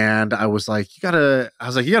 And I was like, you gotta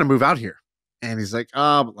move out here. And he's like,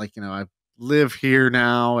 oh, but I live here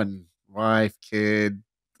now, and wife, kid,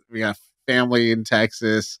 we got family in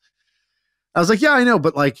Texas. I was like, yeah, I know,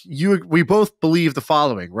 but we both believe the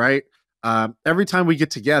following, right? Every time we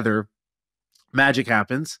get together, magic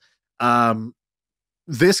happens.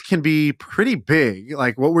 This can be pretty big.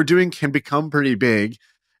 Like what we're doing can become pretty big.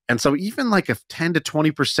 And so even like a 10 to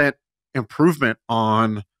 20% improvement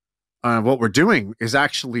on what we're doing is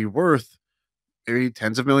actually worth maybe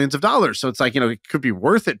tens of millions of dollars. So it's like, it could be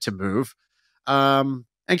worth it to move. And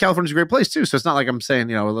California's a great place too. So it's not like I'm saying,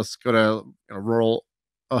 let's go to rural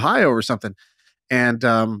Ohio or something. And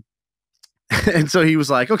and so he was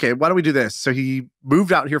like, okay, why don't we do this? So he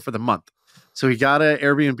moved out here for the month. So he got an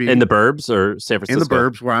Airbnb in the burbs or San Francisco? In the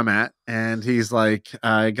burbs where I'm at. And he's like,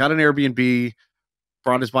 I got an Airbnb,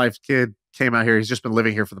 brought his wife's kid, came out here. He's just been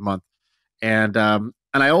living here for the month. And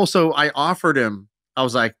I offered him, I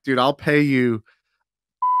was like, dude, I'll pay you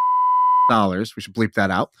 $. We should bleep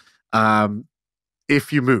that out.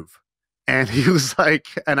 If you move. And he was like,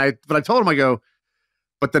 but I told him, I go,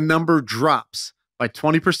 but the number drops by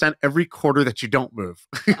 20% every quarter that you don't move.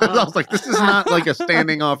 I was like, this is not like a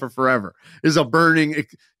standing offer forever. It's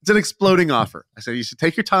an exploding offer. I said, you should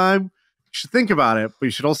take your time. You should think about it, but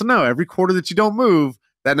you should also know every quarter that you don't move,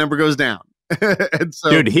 that number goes down. And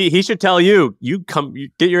so, dude, he should tell you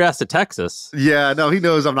get your ass to Texas. Yeah, no, he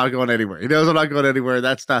knows I'm not going anywhere. He knows I'm not going anywhere.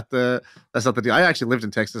 That's not the deal. I actually lived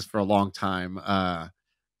in Texas for a long time.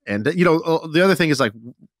 And the other thing is like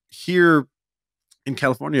here in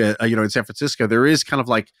California, in San Francisco, there is kind of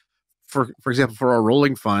like, for example, for our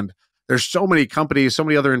rolling fund, there's so many companies, so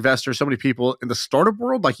many other investors, so many people in the startup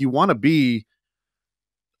world. Like you want to be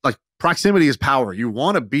like, proximity is power. You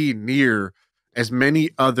want to be near as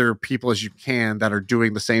many other people as you can that are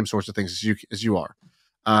doing the same sorts of things as you are,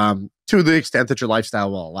 to the extent that your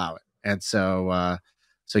lifestyle will allow it. And so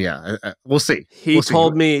yeah, we'll see. He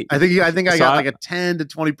told me, I think I got like a 10 to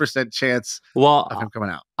 20% chance of him coming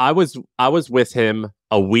out. I was with him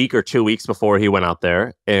a week or 2 weeks before he went out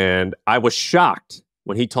there, and I was shocked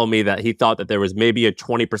when he told me that he thought that there was maybe a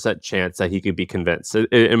 20% chance that he could be convinced.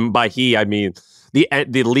 And by he, I mean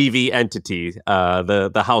the Levy entity,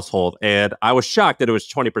 the household. And I was shocked that it was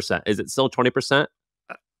 20%. Is it still 20%?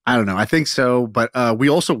 I don't know. I think so. But we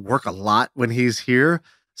also work a lot when he's here.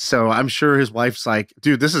 So I'm sure his wife's like,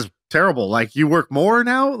 dude, this is terrible. Like, you work more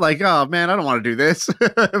now? Like, oh man, I don't want to do this.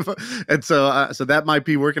 And so that might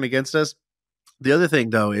be working against us. The other thing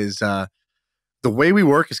though is the way we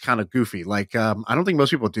work is kind of goofy. Like, I don't think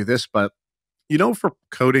most people do this, but for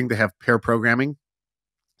coding, they have pair programming.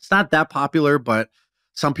 It's not that popular, but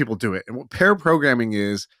some people do it. And what pair programming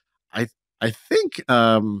is, I think,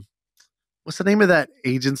 what's the name of that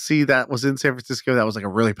agency that was in San Francisco that was like a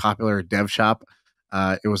really popular dev shop?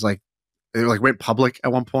 It went public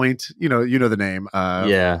at one point. You know the name.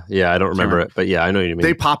 Yeah, I don't remember it, but yeah, I know what you mean.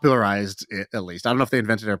 They popularized it, at least. I don't know if they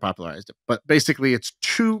invented it or popularized it, but basically, it's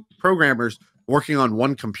two programmers working on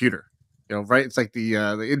one computer. Right? It's like the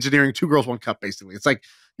engineering, 2 girls, 1 cup. Basically, it's like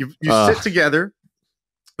you sit together.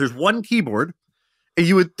 There's one keyboard, and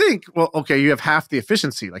you would think, well, okay, you have half the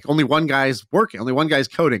efficiency. Like only one guy's working, only one guy's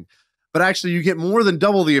coding, but actually, you get more than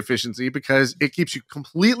double the efficiency because it keeps you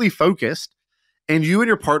completely focused. And you and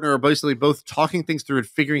your partner are basically both talking things through and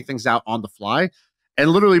figuring things out on the fly. And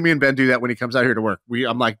literally me and Ben do that when he comes out here to work.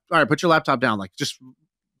 I'm like, all right, put your laptop down. Like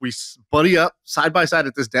we buddy up side by side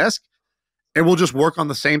at this desk and we'll just work on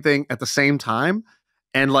the same thing at the same time.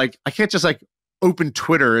 And like, I can't just like open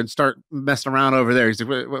Twitter and start messing around over there. He's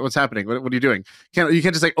like, what's happening? What are you doing? You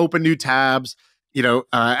can't just like open new tabs,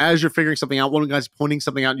 as you're figuring something out, one guy's pointing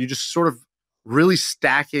something out and you just sort of really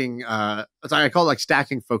stacking. I call it like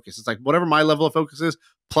stacking focus. It's like whatever my level of focus is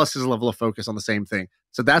plus his level of focus on the same thing.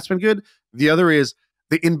 So that's been good. The other is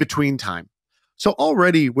the in-between time. So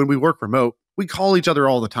already when we work remote, we call each other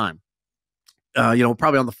all the time.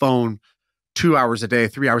 Probably on the phone 2 hours a day,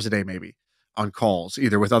 3 hours a day, maybe on calls,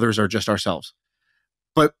 either with others or just ourselves.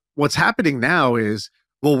 But what's happening now is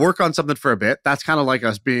we'll work on something for a bit. That's kind of like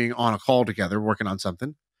us being on a call together, working on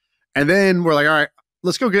something. And then we're like, all right,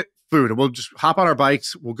 let's go get food, and we'll just hop on our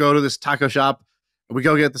bikes. We'll go to this taco shop, and we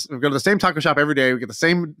go to the same taco shop every day. We get the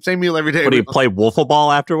same meal every day. What, do you play wiffle ball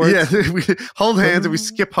afterwards? Yeah, we hold hands and we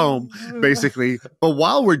skip home, basically. But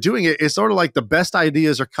while we're doing it, it's sort of like the best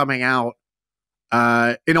ideas are coming out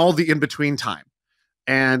in all the in-between time.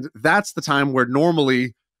 And that's the time where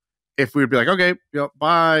normally, if we would be like, okay,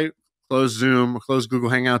 bye, close Zoom, close Google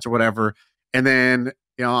Hangouts or whatever, and then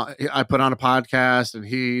I put on a podcast and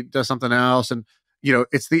he does something else. And,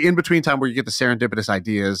 it's the in-between time where you get the serendipitous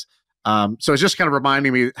ideas. So it's just kind of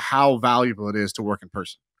reminding me how valuable it is to work in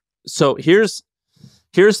person. So here's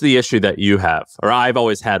the issue that you have, or I've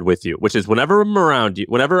always had with you, which is whenever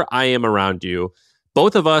I am around you,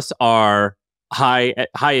 both of us are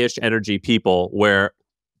high-ish energy people where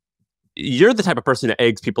you're the type of person that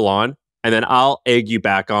eggs people on, and then I'll egg you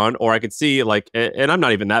back on, or I could see and I'm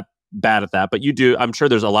not even that bad at that, but you do. I'm sure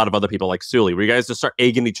there's a lot of other people like Sully where you guys just start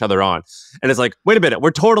egging each other on. And it's like, wait a minute,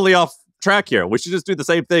 we're totally off track here. We should just do the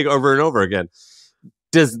same thing over and over again.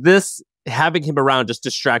 Does this having him around just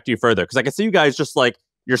distract you further? Because I can see you guys just like,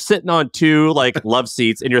 you're sitting on two like love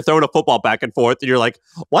seats and you're throwing a football back and forth and you're like,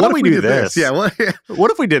 why don't we do this? Yeah.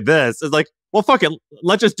 What if we did this? It's like, well, fuck it.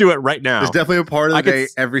 Let's just do it right now. There's definitely a part of the day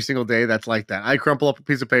every single day that's like that. I crumple up a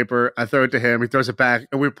piece of paper, I throw it to him, he throws it back,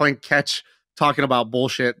 and we're playing catch, talking about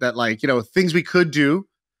bullshit that things we could do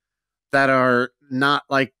that are not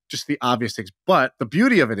like just the obvious things. But the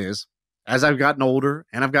beauty of it is, as I've gotten older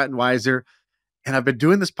and I've gotten wiser and I've been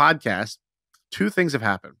doing this podcast, two things have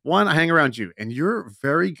happened. One, I hang around you and you're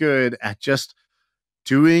very good at just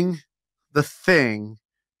doing the thing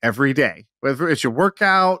every day, whether it's your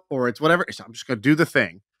workout or it's whatever. I'm just going to do the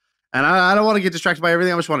thing. And I don't want to get distracted by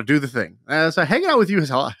everything. I just want to do the thing. So hanging out with you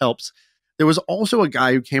helps. There was also a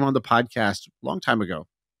guy who came on the podcast a long time ago,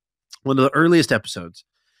 one of the earliest episodes,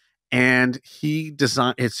 and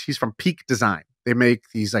he's from Peak Design. They make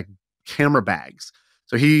these like camera bags.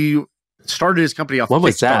 So he started his company off. When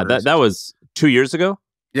was that? That was 2 years ago.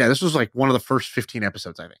 Yeah, this was like one of the first 15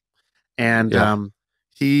 episodes, I think. And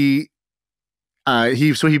he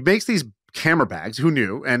makes these camera bags. Who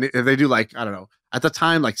knew? And they do like, I don't know, at the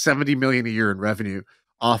time like 70 million a year in revenue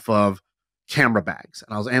off of camera bags,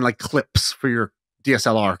 and like clips for your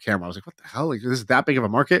DSLR camera. I was like, what the hell? Like, this is that big of a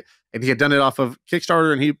market? And he had done it off of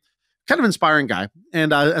Kickstarter, and he kind of inspiring guy.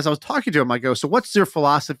 And as I was talking to him, I go, so what's your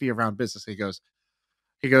philosophy around business? He goes,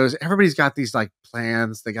 everybody's got these like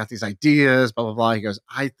plans, they got these ideas, blah, blah, blah. He goes,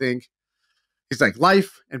 I think he's like,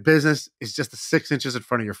 life and business is just the 6 inches in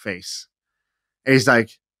front of your face. And he's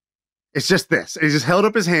like, it's just this. And he just held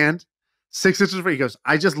up his hand, 6 inches in front. He goes,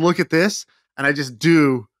 I just look at this and I just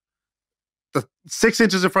do the 6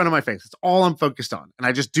 inches in front of my face. It's all I'm focused on. And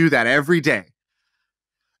I just do that every day.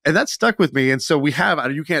 And that stuck with me. And so we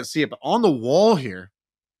have, you can't see it, but on the wall here,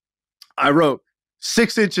 I wrote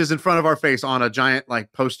 6 inches in front of our face on a giant, like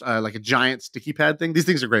a giant sticky pad thing. These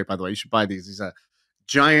things are great, by the way. You should buy these. These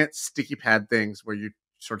giant sticky pad things where you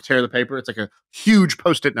sort of tear the paper. It's like a huge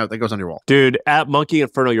Post-it note that goes on your wall. Dude, at Monkey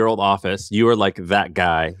Inferno, your old office, you were like that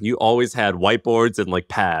guy. You always had whiteboards and like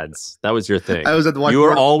pads. That was your thing. I was at the whiteboard. You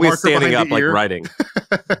were always standing up like writing.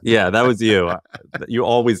 Yeah, that was you. You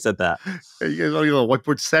always said that. Hey, you guys want to get a little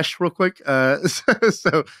whiteboard sesh real quick?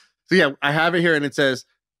 So yeah, I have it here and it says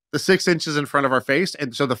the 6 inches in front of our face.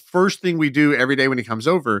 And so the first thing we do every day when he comes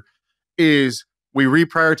over is we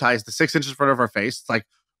reprioritize the 6 inches in front of our face. It's like,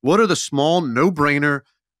 what are the small no-brainer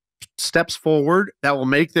steps forward that will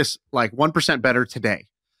make this like 1% better today?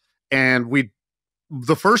 And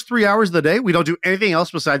the first 3 hours of the day, we don't do anything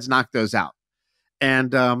else besides knock those out.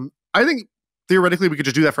 And I think theoretically we could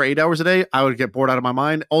just do that for 8 hours a day. I would get bored out of my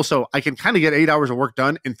mind. Also, I can kind of get 8 hours of work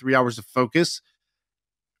done in 3 hours of focus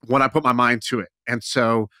when I put my mind to it. And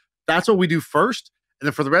so that's what we do first. And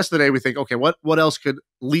then for the rest of the day, we think, okay, what else could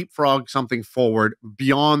leapfrog something forward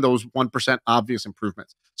beyond those 1% obvious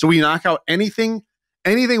improvements? So we knock out anything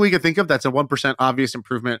we could think of that's a 1% obvious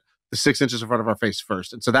improvement, the 6 inches in front of our face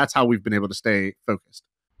first. And so that's how we've been able to stay focused.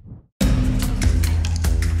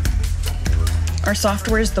 Our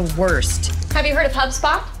software is the worst. Have you heard of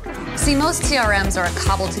HubSpot? See, most CRMs are a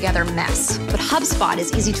cobbled together mess, but HubSpot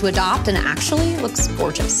is easy to adopt and actually looks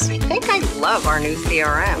gorgeous. I think I love our new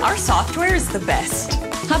CRM. Our software is the best.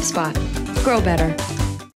 HubSpot. Grow better.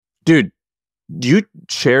 Dude, you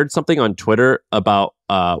shared something on Twitter about,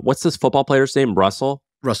 what's this football player's name? Russell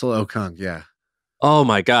Okung, yeah. Oh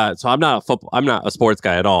my God. So I'm not a sports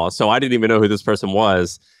guy at all. So I didn't even know who this person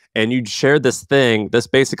was. And you shared this thing. This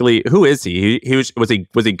basically, who is he? Was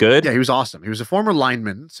he good? Yeah, he was awesome. He was a former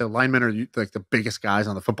lineman. So linemen are like the biggest guys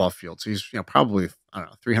on the football field. So he's probably, I don't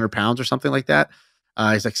know, 300 pounds or something like that.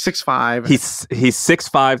 He's like 6'5". He's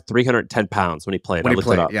 6'5", 310 pounds when he played. When he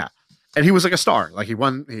played, yeah. And he was like a star. Like he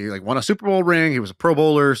won a Super Bowl ring. He was a Pro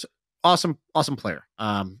Bowler. Awesome player.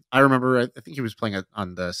 I remember. I think he was playing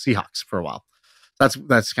on the Seahawks for a while. That's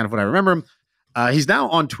kind of what I remember him. He's now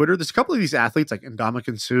on Twitter. There's a couple of these athletes like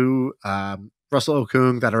Ndamukong Suh, Russell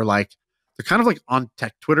Okung that are like they're kind of like on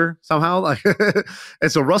tech Twitter somehow. Like,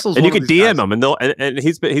 and so Russell's and you could DM him, and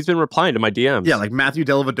he's been replying to my DMs. Yeah, like Matthew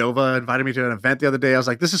Dellavedova invited me to an event the other day. I was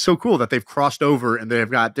like, this is so cool that they've crossed over and they've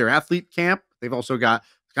got their athlete camp. They've also got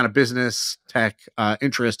kind of business tech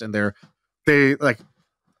interest, and they like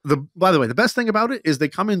by the way, the best thing about it is they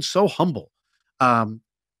come in so humble,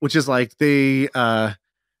 which is like they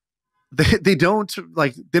don't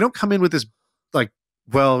come in with this like,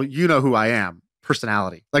 well, you know who I am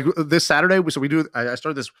personality. Like this Saturday, so I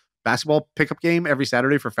started this basketball pickup game every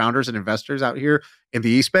Saturday for founders and investors out here in the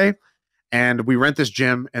East Bay, and we rent this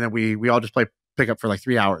gym, and then we all just play pickup for like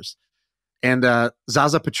 3 hours. And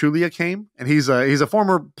Zaza Pachulia came, and he's a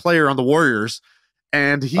former player on the Warriors,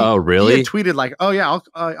 and he had tweeted like, oh yeah,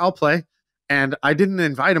 I'll play, and I didn't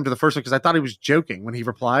invite him to the first one because I thought he was joking when he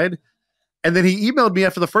replied, and then he emailed me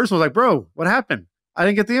after the first one, was like, bro, what happened? I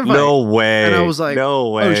didn't get the invite. No way. And I was like,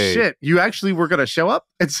 no way. Oh shit, you actually were gonna show up?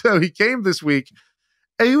 And so he came this week,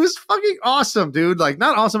 and he was fucking awesome, dude. Like,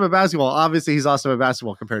 not awesome at basketball. Obviously, he's awesome at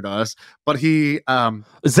basketball compared to us. But he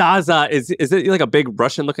Zaza, is it like a big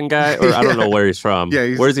Russian looking guy? Or I don't know where he's from.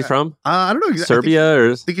 Yeah, where is he from? I don't know exactly.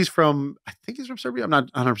 Serbia, I think he's from Serbia. I'm not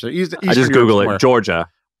 100%. I just Google it.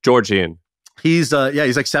 Georgian. He's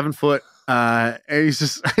like 7 foot. And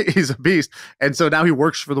he's a beast. And so now he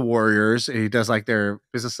works for the Warriors. He does like their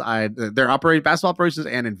business side, their basketball operations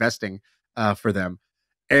and investing for them.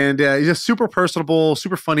 And he's just super personable,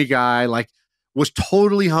 super funny guy. Like, was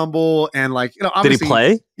totally humble and like, you know, obviously, did he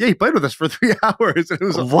play? Yeah, he played with us for 3 hours. It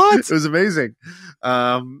was It was amazing.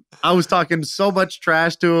 I was talking so much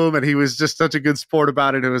trash to him, and he was just such a good sport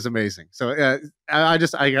about it. It was amazing. So I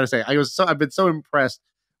gotta say, I've been so impressed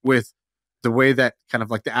with the way that kind of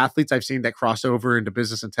like the athletes I've seen that cross over into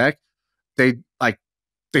business and tech, they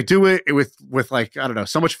do it with like, I don't know,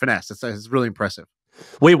 so much finesse. It's really impressive.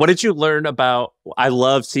 Wait, what did you learn about? I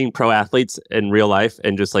love seeing pro athletes in real life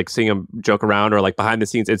and just like seeing them joke around, or like behind the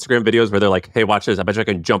scenes Instagram videos where they're like, hey, watch this. I bet you I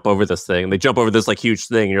can jump over this thing. And they jump over this like huge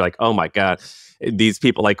thing. And you're like, oh my God, these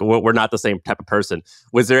people, like we're not the same type of person.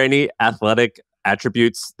 Was there any athletic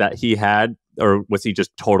attributes that he had, or was he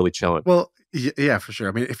just totally chilling? Well, yeah, for sure.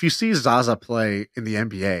 I mean, if you see Zaza play in the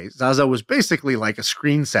NBA, Zaza was basically like a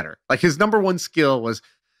screen setter. Like his number one skill was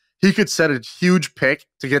he could set a huge pick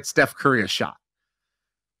to get Steph Curry a shot.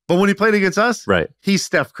 But when he played against us, right, he's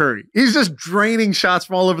Steph Curry. He's just draining shots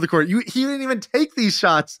from all over the court. He didn't even take these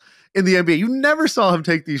shots in the NBA. You never saw him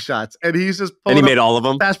take these shots. And he's just pulling and he made all of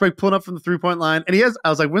them. Fast break, pulling up from the 3-point line. And I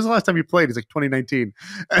was like, when's the last time you played? He's like, 2019.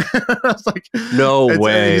 I was like, no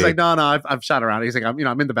way. And he's like, no, I've shot around. He's like,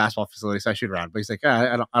 I'm in the basketball facility, so I shoot around. But he's like,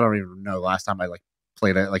 I don't even know the last time I like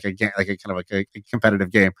played a game, like a kind of like a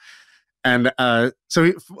competitive game. And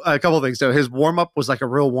so a couple of things. So his warm up was like a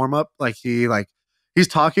real warm up. Like he's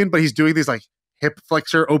talking, but he's doing these like hip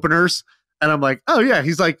flexor openers. And I'm like, oh yeah,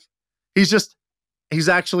 he's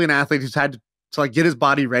actually an athlete who's had to like get his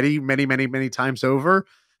body ready many, many, many times over.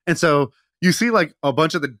 And so you see like a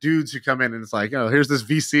bunch of the dudes who come in and it's like, oh, here's this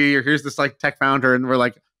VC or here's this like tech founder. And we're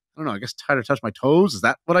like, I don't know, I guess try to touch my toes. Is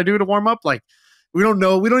that what I do to warm up? Like, we don't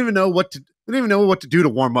know. We don't even know what to do to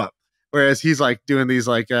warm up. Whereas he's like doing these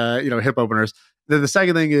like, hip openers. Then the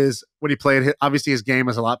second thing is when he played, obviously his game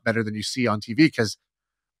is a lot better than you see on TV because,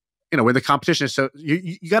 you know, when the competition is so,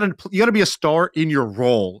 you gotta be a star in your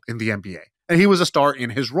role in the NBA. And he was a star in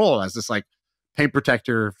his role as this like paint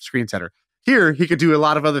protector, screen setter. Here, he could do a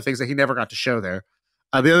lot of other things that he never got to show there.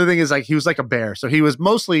 The other thing is like he was like a bear. So he was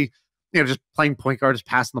mostly, just playing point guard, just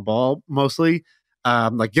passing the ball mostly.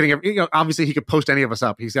 Like getting, obviously he could post any of us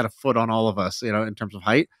up. He's got a foot on all of us, in terms of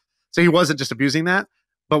height. So he wasn't just abusing that.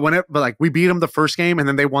 But like we beat him the first game and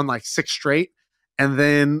then they won like 6 straight. And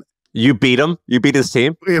then you beat him? You beat his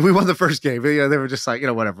team? Yeah, we won the first game. They were just like,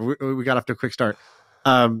 whatever. We got off to a quick start.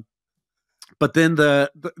 But then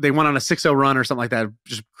they went on a 6-0 run or something like that,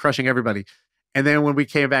 just crushing everybody. And then when we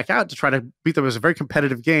came back out to try to beat them, it was a very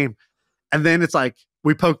competitive game. And then it's like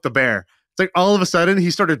we poked the bear. It's like all of a sudden he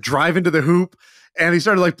started driving to the hoop and he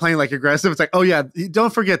started like playing like aggressive. It's like, oh yeah,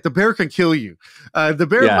 don't forget the bear can kill you. The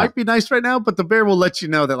bear might be nice right now, but the bear will let you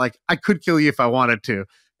know that like I could kill you if I wanted to.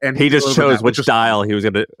 And he just chose which dial he was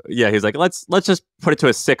gonna. Yeah, he's like, let's just put it to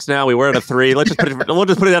a 6 now. We were at a 3. We'll just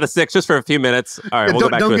put it at a 6 just for a few minutes. All right, we'll go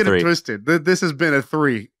back to a 3. Don't get it twisted. This has been a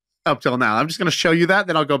 3 up till now. I'm just gonna show you that,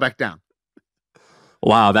 then I'll go back down.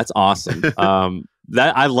 Wow, that's awesome.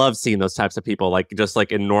 That I love seeing those types of people, like just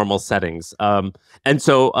like in normal settings. And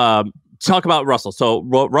so talk about Russell. So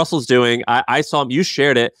what Russell's doing, I saw him. You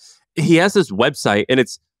shared it. He has this website, and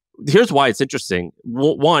here's why it's interesting.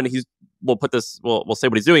 One, we'll say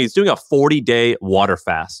what he's doing. He's doing a 40-day water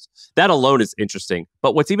fast. That alone is interesting.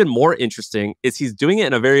 But what's even more interesting is he's doing it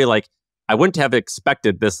in a very like, I wouldn't have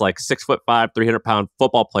expected this like 6'5", 300-pound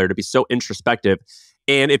football player to be so introspective.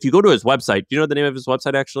 And if you go to his website, do you know the name of his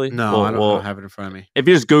website actually? No, I don't have it in front of me. If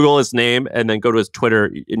you just Google his name and then go to his Twitter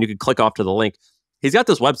and you can click off to the link, he's got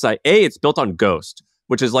this website. It's built on Ghost,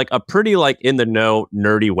 which is like a pretty like in the know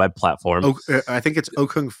nerdy web platform. I think it's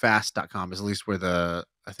okungfast.com is at least where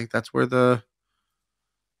I think that's where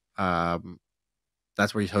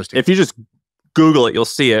that's where he's hosting. If you just Google it, you'll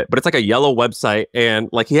see it, but it's like a yellow website, and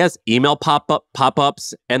like he has email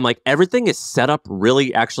pop-ups, and like everything is set up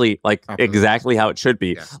really actually like exactly how it should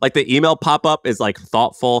be. Yeah. Like the email pop-up is like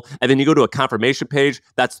thoughtful, and then you go to a confirmation page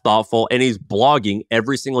that's thoughtful, and he's blogging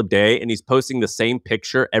every single day, and he's posting the same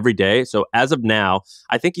picture every day. So as of now,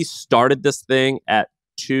 I think he started this thing at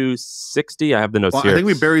 260. I have the notes here. I think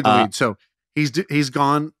we buried the lead. So he's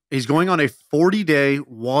going on a 40-day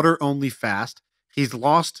water-only fast. He's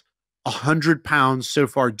lost 100 pounds so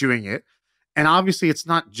far doing it. And obviously it's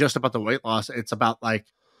not just about the weight loss. It's about like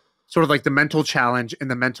sort of like the mental challenge and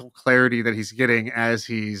the mental clarity that he's getting as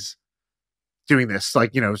he's doing this.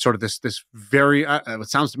 Like, you know, sort of this very, it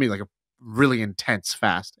sounds to me like a really intense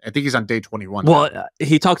fast. I think he's on day 21. Well,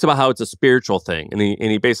 he talks about how it's a spiritual thing. And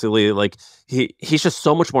he basically like, he's just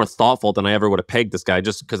so much more thoughtful than I ever would have pegged this guy,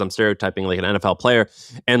 just because I'm stereotyping like an NFL player.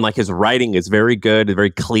 And like his writing is very good and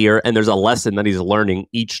very clear. And there's a lesson that he's learning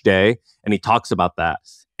each day. And he talks about that.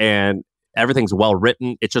 And everything's well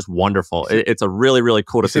written. It's just wonderful. It's a really, really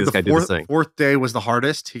cool to see this guy do this thing. Fourth day was the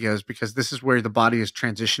hardest. He goes, because this is where the body is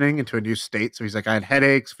transitioning into a new state. So he's like, I had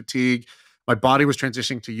headaches, fatigue. My body was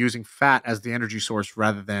transitioning to using fat as the energy source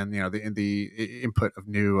rather than, you know, the input of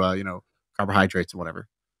new, carbohydrates and whatever.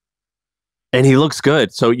 And he looks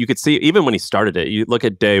good. So you could see, even when he started it, you look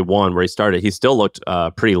at day one where he started, he still looked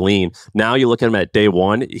pretty lean. Now you look at him at day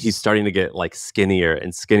one, he's starting to get like skinnier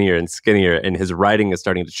and skinnier and skinnier, and his writing is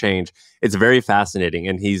starting to change. It's very fascinating.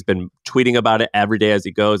 And he's been tweeting about it every day as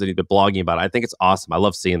he goes, and he's been blogging about it. I think it's awesome. I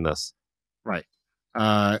love seeing this. Right.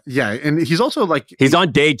 Yeah, and he's also like he's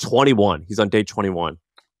on day 21. He's on day 21.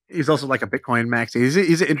 He's also like a Bitcoin max. He's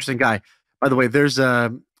an interesting guy. By the way, there's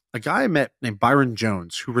a guy I met named Byron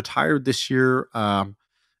Jones who retired this year.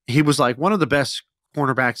 He was like one of the best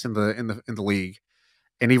cornerbacks in the league,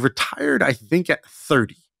 and he retired I think at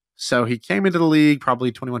 30. So he came into the league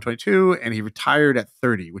probably 21, 22, and he retired at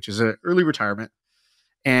 30, which is an early retirement.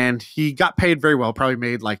 And he got paid very well. Probably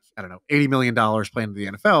made like I don't know $80 million playing in the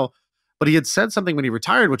NFL. But he had said something when he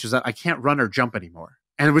retired, which is that I can't run or jump anymore.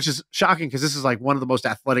 And which is shocking because this is like one of the most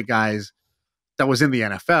athletic guys that was in the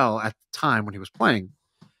NFL at the time when he was playing.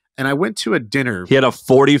 And I went to a dinner. He had a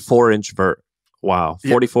 44-inch vert. Wow.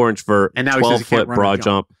 44-inch vert, and now 12-foot broad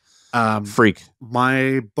jump. Freak.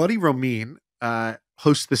 My buddy Romeen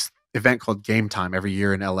hosts this event called Game Time every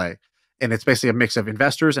year in LA. And it's basically a mix of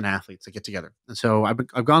investors and athletes that get together. And so I've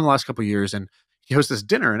gone the last couple of years, and he hosts this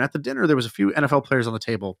dinner. And at the dinner, there was a few NFL players on the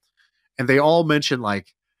table. And they all mentioned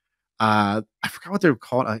like, I forgot what they were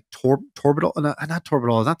called, like Torbital, not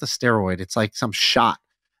Torbital, not the steroid. It's like some shot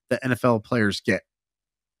that NFL players get.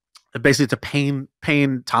 Basically, it's a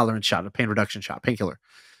pain tolerance shot, a pain reduction shot, painkiller.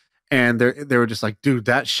 And they were just like, dude,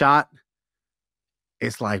 that shot,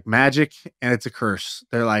 it's like magic and it's a curse.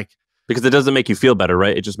 They're like, because it doesn't make you feel better,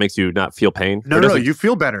 right? It just makes you not feel pain. No, you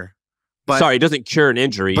feel better. But sorry, it doesn't cure an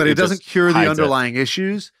injury, but it doesn't cure the underlying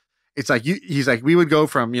issues. It's like he's like, we would go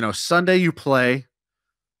from, Sunday you play,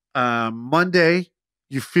 Monday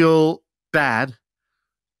you feel bad,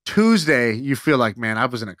 Tuesday you feel like, man, I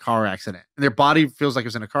was in a car accident, and their body feels like it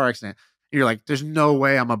was in a car accident. And you're like, there's no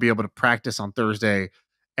way I'm gonna be able to practice on Thursday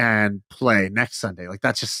and play next Sunday. Like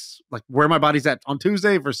that's just like where my body's at on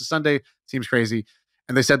Tuesday versus Sunday seems crazy.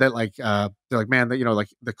 And they said that like they're like, man, that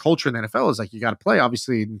like the culture in the NFL is like you got to play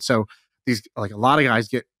obviously, and so these like a lot of guys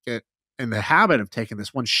get in the habit of taking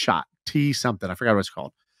this one shot, T something, I forgot what it's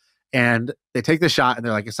called. And they take the shot and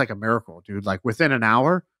they're like, it's like a miracle, dude. Like within an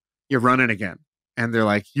hour, you're running again. And they're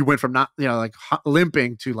like, you went from not, like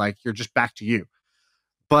limping to like, you're just back to you.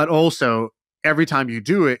 But also every time you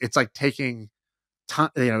do it, it's like taking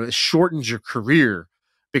time, it shortens your career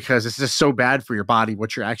because it's just so bad for your body,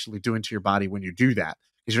 what you're actually doing to your body when you do that.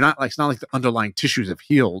 Because you're not like, it's not like the underlying tissues have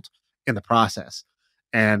healed in the process.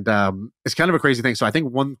 And it's kind of a crazy thing. So I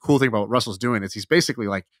think one cool thing about what Russell's doing is he's basically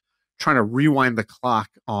like trying to rewind the clock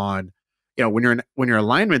on, when you're in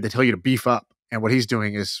alignment, they tell you to beef up. And what he's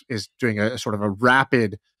doing is doing a sort of a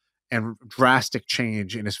rapid and drastic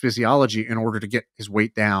change in his physiology in order to get his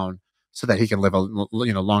weight down so that he can live a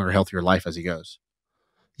longer, healthier life as he goes.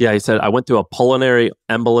 Yeah, he said, I went through a pulmonary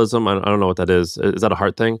embolism. I don't know what that is. Is that a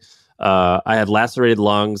heart thing? I had lacerated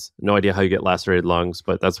lungs. No idea how you get lacerated lungs,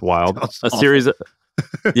 but that's wild. That's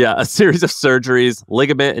Yeah, a series of surgeries,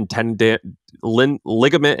 ligament and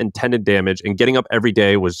tendon damage, and getting up every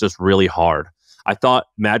day was just really hard. I thought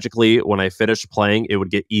magically when I finished playing, it would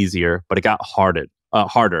get easier, but it got harder.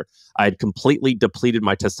 I had completely depleted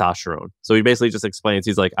my testosterone. So he basically just explains,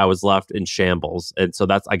 he's like, I was left in shambles. And so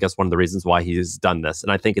that's, I guess, one of the reasons why he's done this.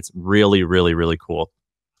 And I think it's really, really, really cool.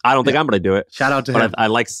 I don't think I'm going to do it. Shout out to him. I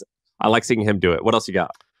like seeing him do it. What else you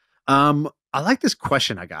got? I like this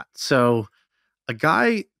question I got. So a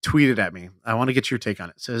guy tweeted at me. I want to get your take on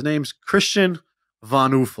it. So his name's Christian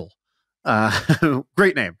Von Uffel.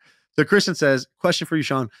 Great name. So Christian says, question for you,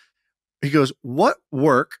 Shaan. He goes, what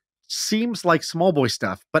work seems like small boy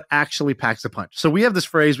stuff, but actually packs a punch? So we have this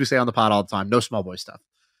phrase we say on the pod all the time, no small boy stuff.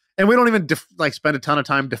 And we don't even spend a ton of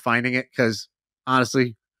time defining it because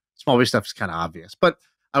honestly, small boy stuff is kind of obvious. But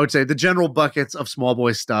I would say the general buckets of small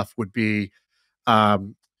boy stuff would be,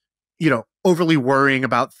 overly worrying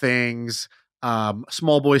about things.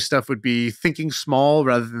 Small boy stuff would be thinking small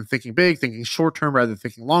rather than thinking big, thinking short term rather than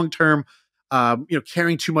thinking long term.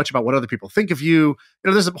 Caring too much about what other people think of you.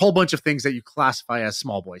 There's a whole bunch of things that you classify as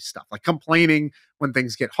small boy stuff, like complaining when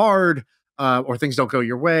things get hard or things don't go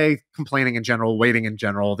your way, complaining in general, waiting in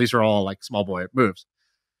general. These are all like small boy moves.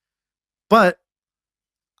 But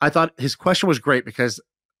I thought his question was great because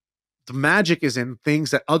the magic is in things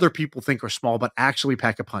that other people think are small, but actually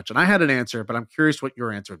pack a punch. And I had an answer, but I'm curious what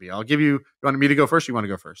your answer would be. I'll give you, you want me to go first or you want to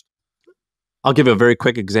go first? I'll give you a very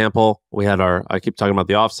quick example. I keep talking about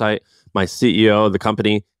the offsite. My CEO of the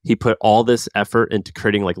company, he put all this effort into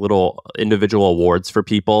creating like little individual awards for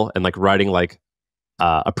people and like writing like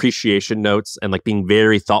appreciation notes and like being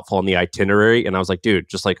very thoughtful on the itinerary. And I was like, dude,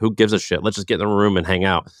 just like, who gives a shit? Let's just get in the room and hang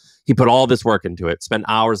out. He put all this work into it, spent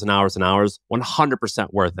hours and hours and hours,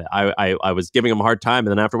 100% worth it. I was giving him a hard time. And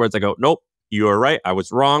then afterwards I go, nope, you were right. I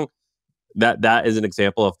was wrong. That is an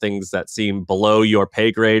example of things that seem below your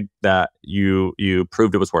pay grade that you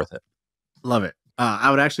proved it was worth it. Love it.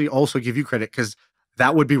 I would actually also give you credit because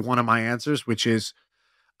that would be one of my answers, which is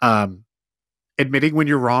admitting when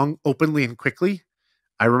you're wrong openly and quickly.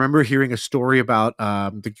 I remember hearing a story about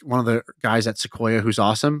one of the guys at Sequoia who's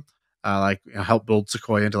awesome, helped build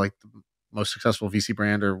Sequoia into like the most successful VC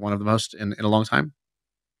brand or one of the most in a long time.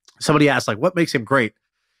 Somebody asked, like, what makes him great?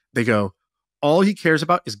 They go, all he cares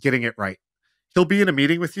about is getting it right. He'll be in a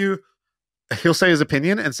meeting with you. He'll say his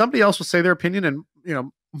opinion and somebody else will say their opinion.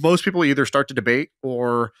 And, most people either start to debate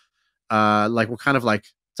or we're kind of like,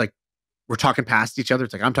 it's like we're talking past each other.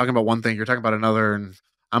 It's like, I'm talking about one thing, you're talking about another, and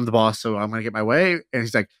I'm the boss, so I'm going to get my way. And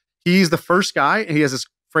he's like, he's the first guy. And he has this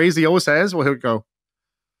phrase he always says, well, he'll go,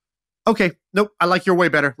 okay, nope, I like your way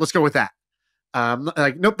better. Let's go with that.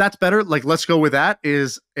 Nope, that's better. Like, let's go with that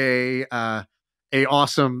is a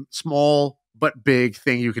awesome, small, but big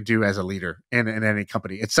thing you could do as a leader in any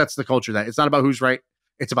company. It sets the culture that it's not about who's right.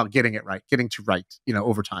 It's about getting it right, getting to right,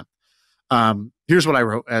 over time. Here's what I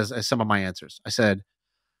wrote as some of my answers. I said,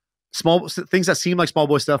 small things that seem like small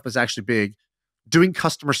boy stuff, but is actually big. Doing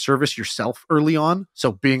customer service yourself early on.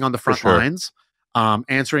 So being on the front lines,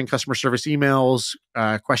 answering customer service emails,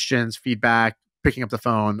 questions, feedback, picking up the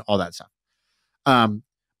phone, all that stuff.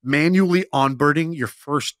 Manually onboarding your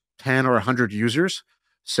first 10 or 100 users.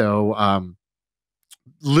 So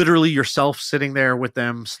literally yourself sitting there with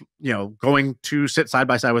them, going to sit side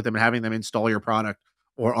by side with them and having them install your product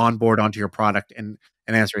or onboard onto your product and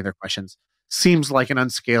answering their questions. Seems like an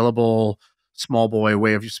unscalable small boy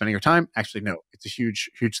way of spending your time. Actually, no, it's a huge,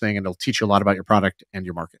 huge thing and it'll teach you a lot about your product and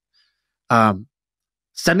your market.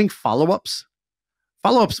 Sending follow-ups.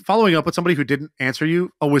 Following up with somebody who didn't answer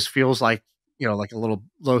you always feels like, like a little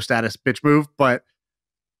low status bitch move, but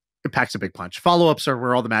it packs a big punch. Follow-ups are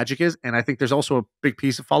where all the magic is. And I think there's also a big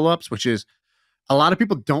piece of follow-ups, which is a lot of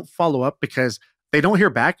people don't follow up because they don't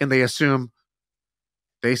hear back and they assume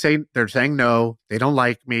they're saying no, they don't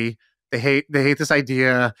like me, they hate this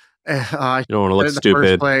idea. You don't want to look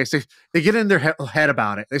stupid. They get in their head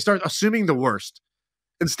about it. They start assuming the worst.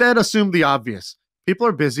 Instead, assume the obvious. People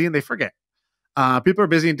are busy and they forget. People are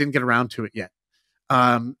busy and didn't get around to it yet.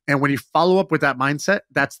 And when you follow up with that mindset,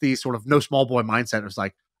 that's the sort of no small boy mindset. It's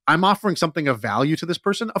like, I'm offering something of value to this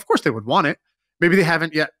person. Of course they would want it. Maybe they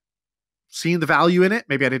haven't yet seen the value in it.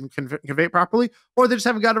 Maybe I didn't convey it properly, or they just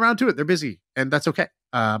haven't gotten around to it. They're busy and that's okay.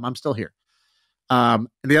 I'm still here. And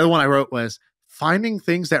the other one I wrote was finding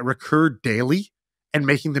things that recur daily and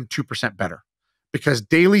making them 2% better, because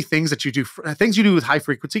daily things that you do, things you do with high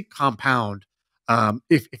frequency compound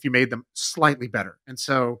if you made them slightly better. And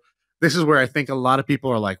so this is where I think a lot of people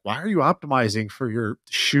are like, why are you optimizing for your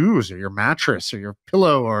shoes or your mattress or your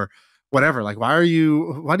pillow or whatever? Like, why do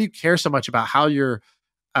you care so much about how you're,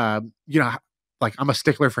 like I'm a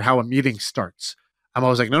stickler for how a meeting starts. I'm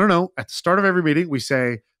always like, no. At the start of every meeting, we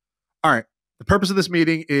say, all right, the purpose of this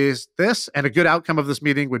meeting is this, and a good outcome of this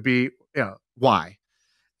meeting would be Y.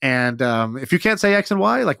 And if you can't say X and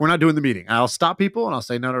Y, like we're not doing the meeting. I'll stop people and I'll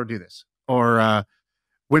say, no, do this. Or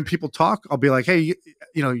when people talk, I'll be like, hey,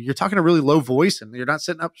 you're talking a really low voice and you're not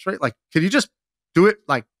sitting up straight. Like, can you just do it?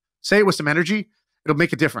 Like, say it with some energy. It'll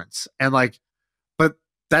make a difference. And like, but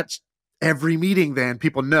that's every meeting. Then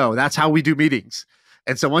people know that's how we do meetings.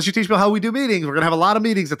 And so once you teach people how we do meetings, we're going to have a lot of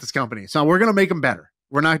meetings at this company. So we're going to make them better.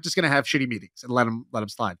 We're not just going to have shitty meetings and let them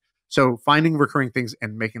slide. So finding recurring things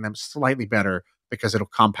and making them slightly better because it'll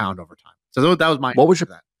compound over time. So that was my What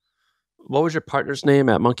was your partner's name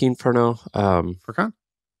at Monkey Inferno? Furkan?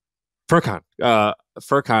 Furkan.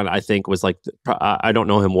 Furkan, I think, was like, I don't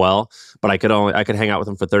know him well, but I could hang out with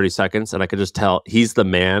him for 30 seconds and I could just tell he's the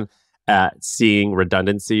man at seeing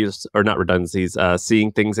redundancies, or not redundancies,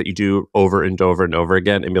 seeing things that you do over and over and over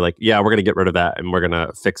again and be like, yeah, we're going to get rid of that and we're going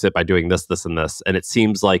to fix it by doing this, this, and this. And it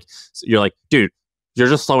seems like you're like, dude, you're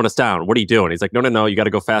just slowing us down. What are you doing? He's like, no. You got to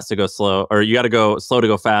go fast to go slow, or you got to go slow to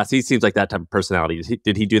go fast. He seems like that type of personality.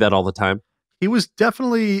 Did he do that all the time? He was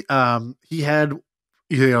definitely, he had,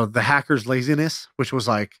 the hacker's laziness, which was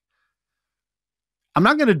like, I'm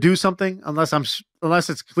not going to do something unless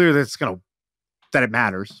it's clear that that it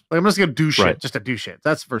matters. Like, I'm just going to do shit just to do shit.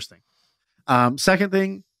 That's the first thing. Second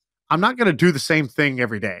thing, I'm not going to do the same thing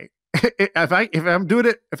every day. If I'm doing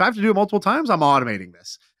it, if I have to do it multiple times, I'm automating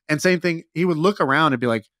this. And same thing, he would look around and be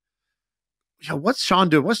like, what's Shaan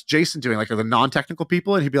doing? What's Jason doing? Like, are the non-technical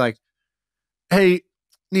people? And he'd be like, hey,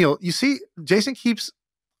 Neil, you see, Jason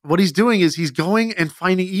what he's doing is he's going and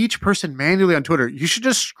finding each person manually on Twitter. You should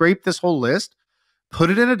just scrape this whole list, put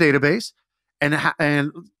it in a database,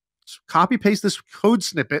 and copy paste this code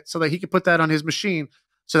snippet so that he could put that on his machine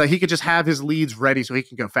so that he could just have his leads ready so he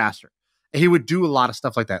can go faster. And he would do a lot of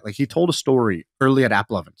stuff like that. Like, he told a story early at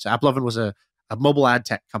AppLovin. So AppLovin was a mobile ad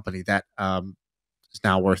tech company that is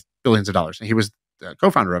now worth billions of dollars. And he was the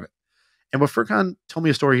co-founder of it. And when Furkan told me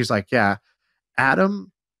a story, he's like, yeah,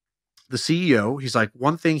 Adam, the CEO, he's like,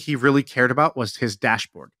 one thing he really cared about was his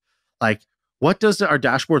dashboard. Like, what does our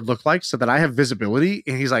dashboard look like so that I have visibility?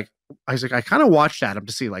 And I kind of watched Adam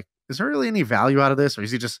to see, like, is there really any value out of this? Or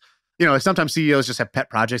is he just, sometimes CEOs just have pet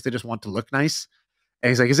projects. They just want to look nice. And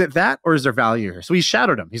he's like, is it that, or is there value here? So he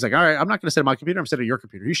shadowed him. He's like, all right, I'm not going to sit at my computer. I'm sitting at your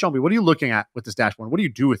computer. You show me, what are you looking at with this dashboard? What do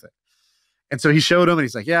you do with it? And so he showed him, and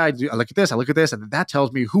he's like, yeah, I look at this. And that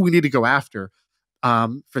tells me who we need to go after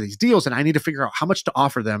for these deals. And I need to figure out how much to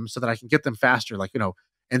offer them so that I can get them faster. Like,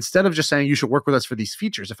 instead of just saying you should work with us for these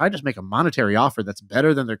features, if I just make a monetary offer that's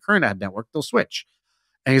better than their current ad network, they'll switch.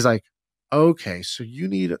 And he's like, okay, so you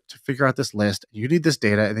need to figure out this list. You need this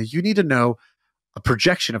data, and then you need to know a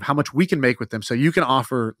projection of how much we can make with them so you can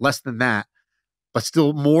offer less than that, but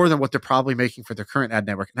still more than what they're probably making for their current ad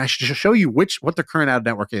network. And I should show you what their current ad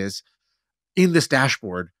network is in this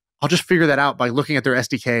dashboard. I'll just figure that out by looking at their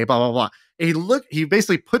SDK, blah, blah, blah. And he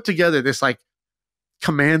basically put together this like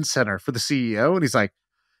command center for the CEO. And he's like,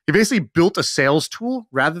 he basically built a sales tool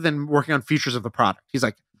rather than working on features of the product. He's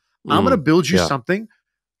like, I'm going to build you something.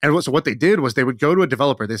 And so what they did was they would go to a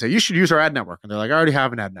developer. They say, you should use our ad network. And they're like, I already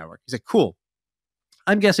have an ad network. He's like, cool.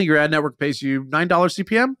 I'm guessing your ad network pays you $9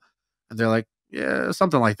 CPM. And they're like, yeah,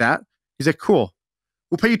 something like that. He's like, cool.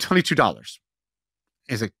 We'll pay you $22.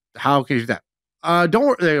 He's like, how can you do that?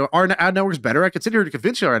 Don't worry, our ad network's better. I could sit here to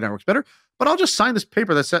convince you our ad network's better, but I'll just sign this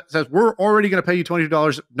paper that says we're already going to pay you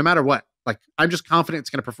 $22 no matter what. Like, I'm just confident it's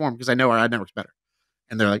going to perform because I know our ad network's better.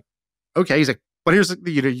 And they're like, okay. He's like, but here's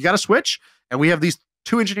you got to switch. And we have these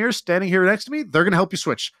 2 engineers standing here next to me. They're going to help you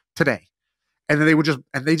switch today. And then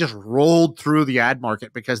they just rolled through the ad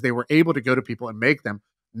market because they were able to go to people and make them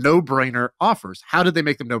no-brainer offers. How did they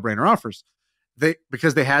make them no-brainer offers?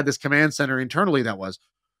 Because they had this command center internally that was,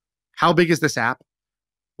 how big is this app?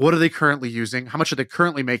 What are they currently using? How much are they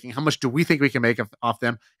currently making? How much do we think we can make off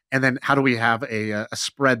them? And then how do we have a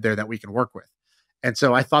spread there that we can work with? And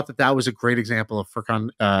so I thought that was a great example of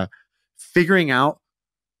Furkan figuring out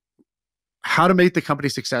how to make the company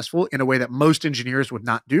successful in a way that most engineers would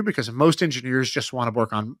not do, because most engineers just want to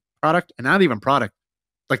work on product, and not even product,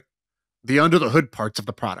 like the under the hood parts of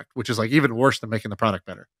the product, which is like even worse than making the product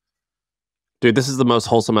better. Dude, this is the most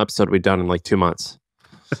wholesome episode we've done in like 2 months.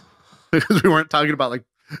 Because we weren't talking about like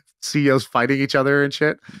CEOs fighting each other and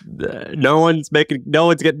shit. No one's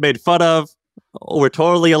getting made fun of. We're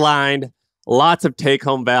totally aligned. Lots of take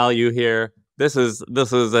home value here. This is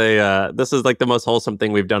like the most wholesome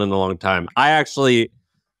thing we've done in a long time. I actually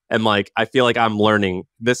am like, I feel like I'm learning.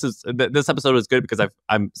 This episode was good because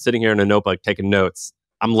I'm sitting here in a notebook taking notes.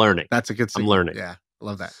 I'm learning. That's a good thing. I'm learning. Yeah, I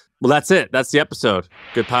love that. Well, that's it. That's the episode.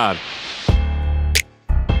 Good pod.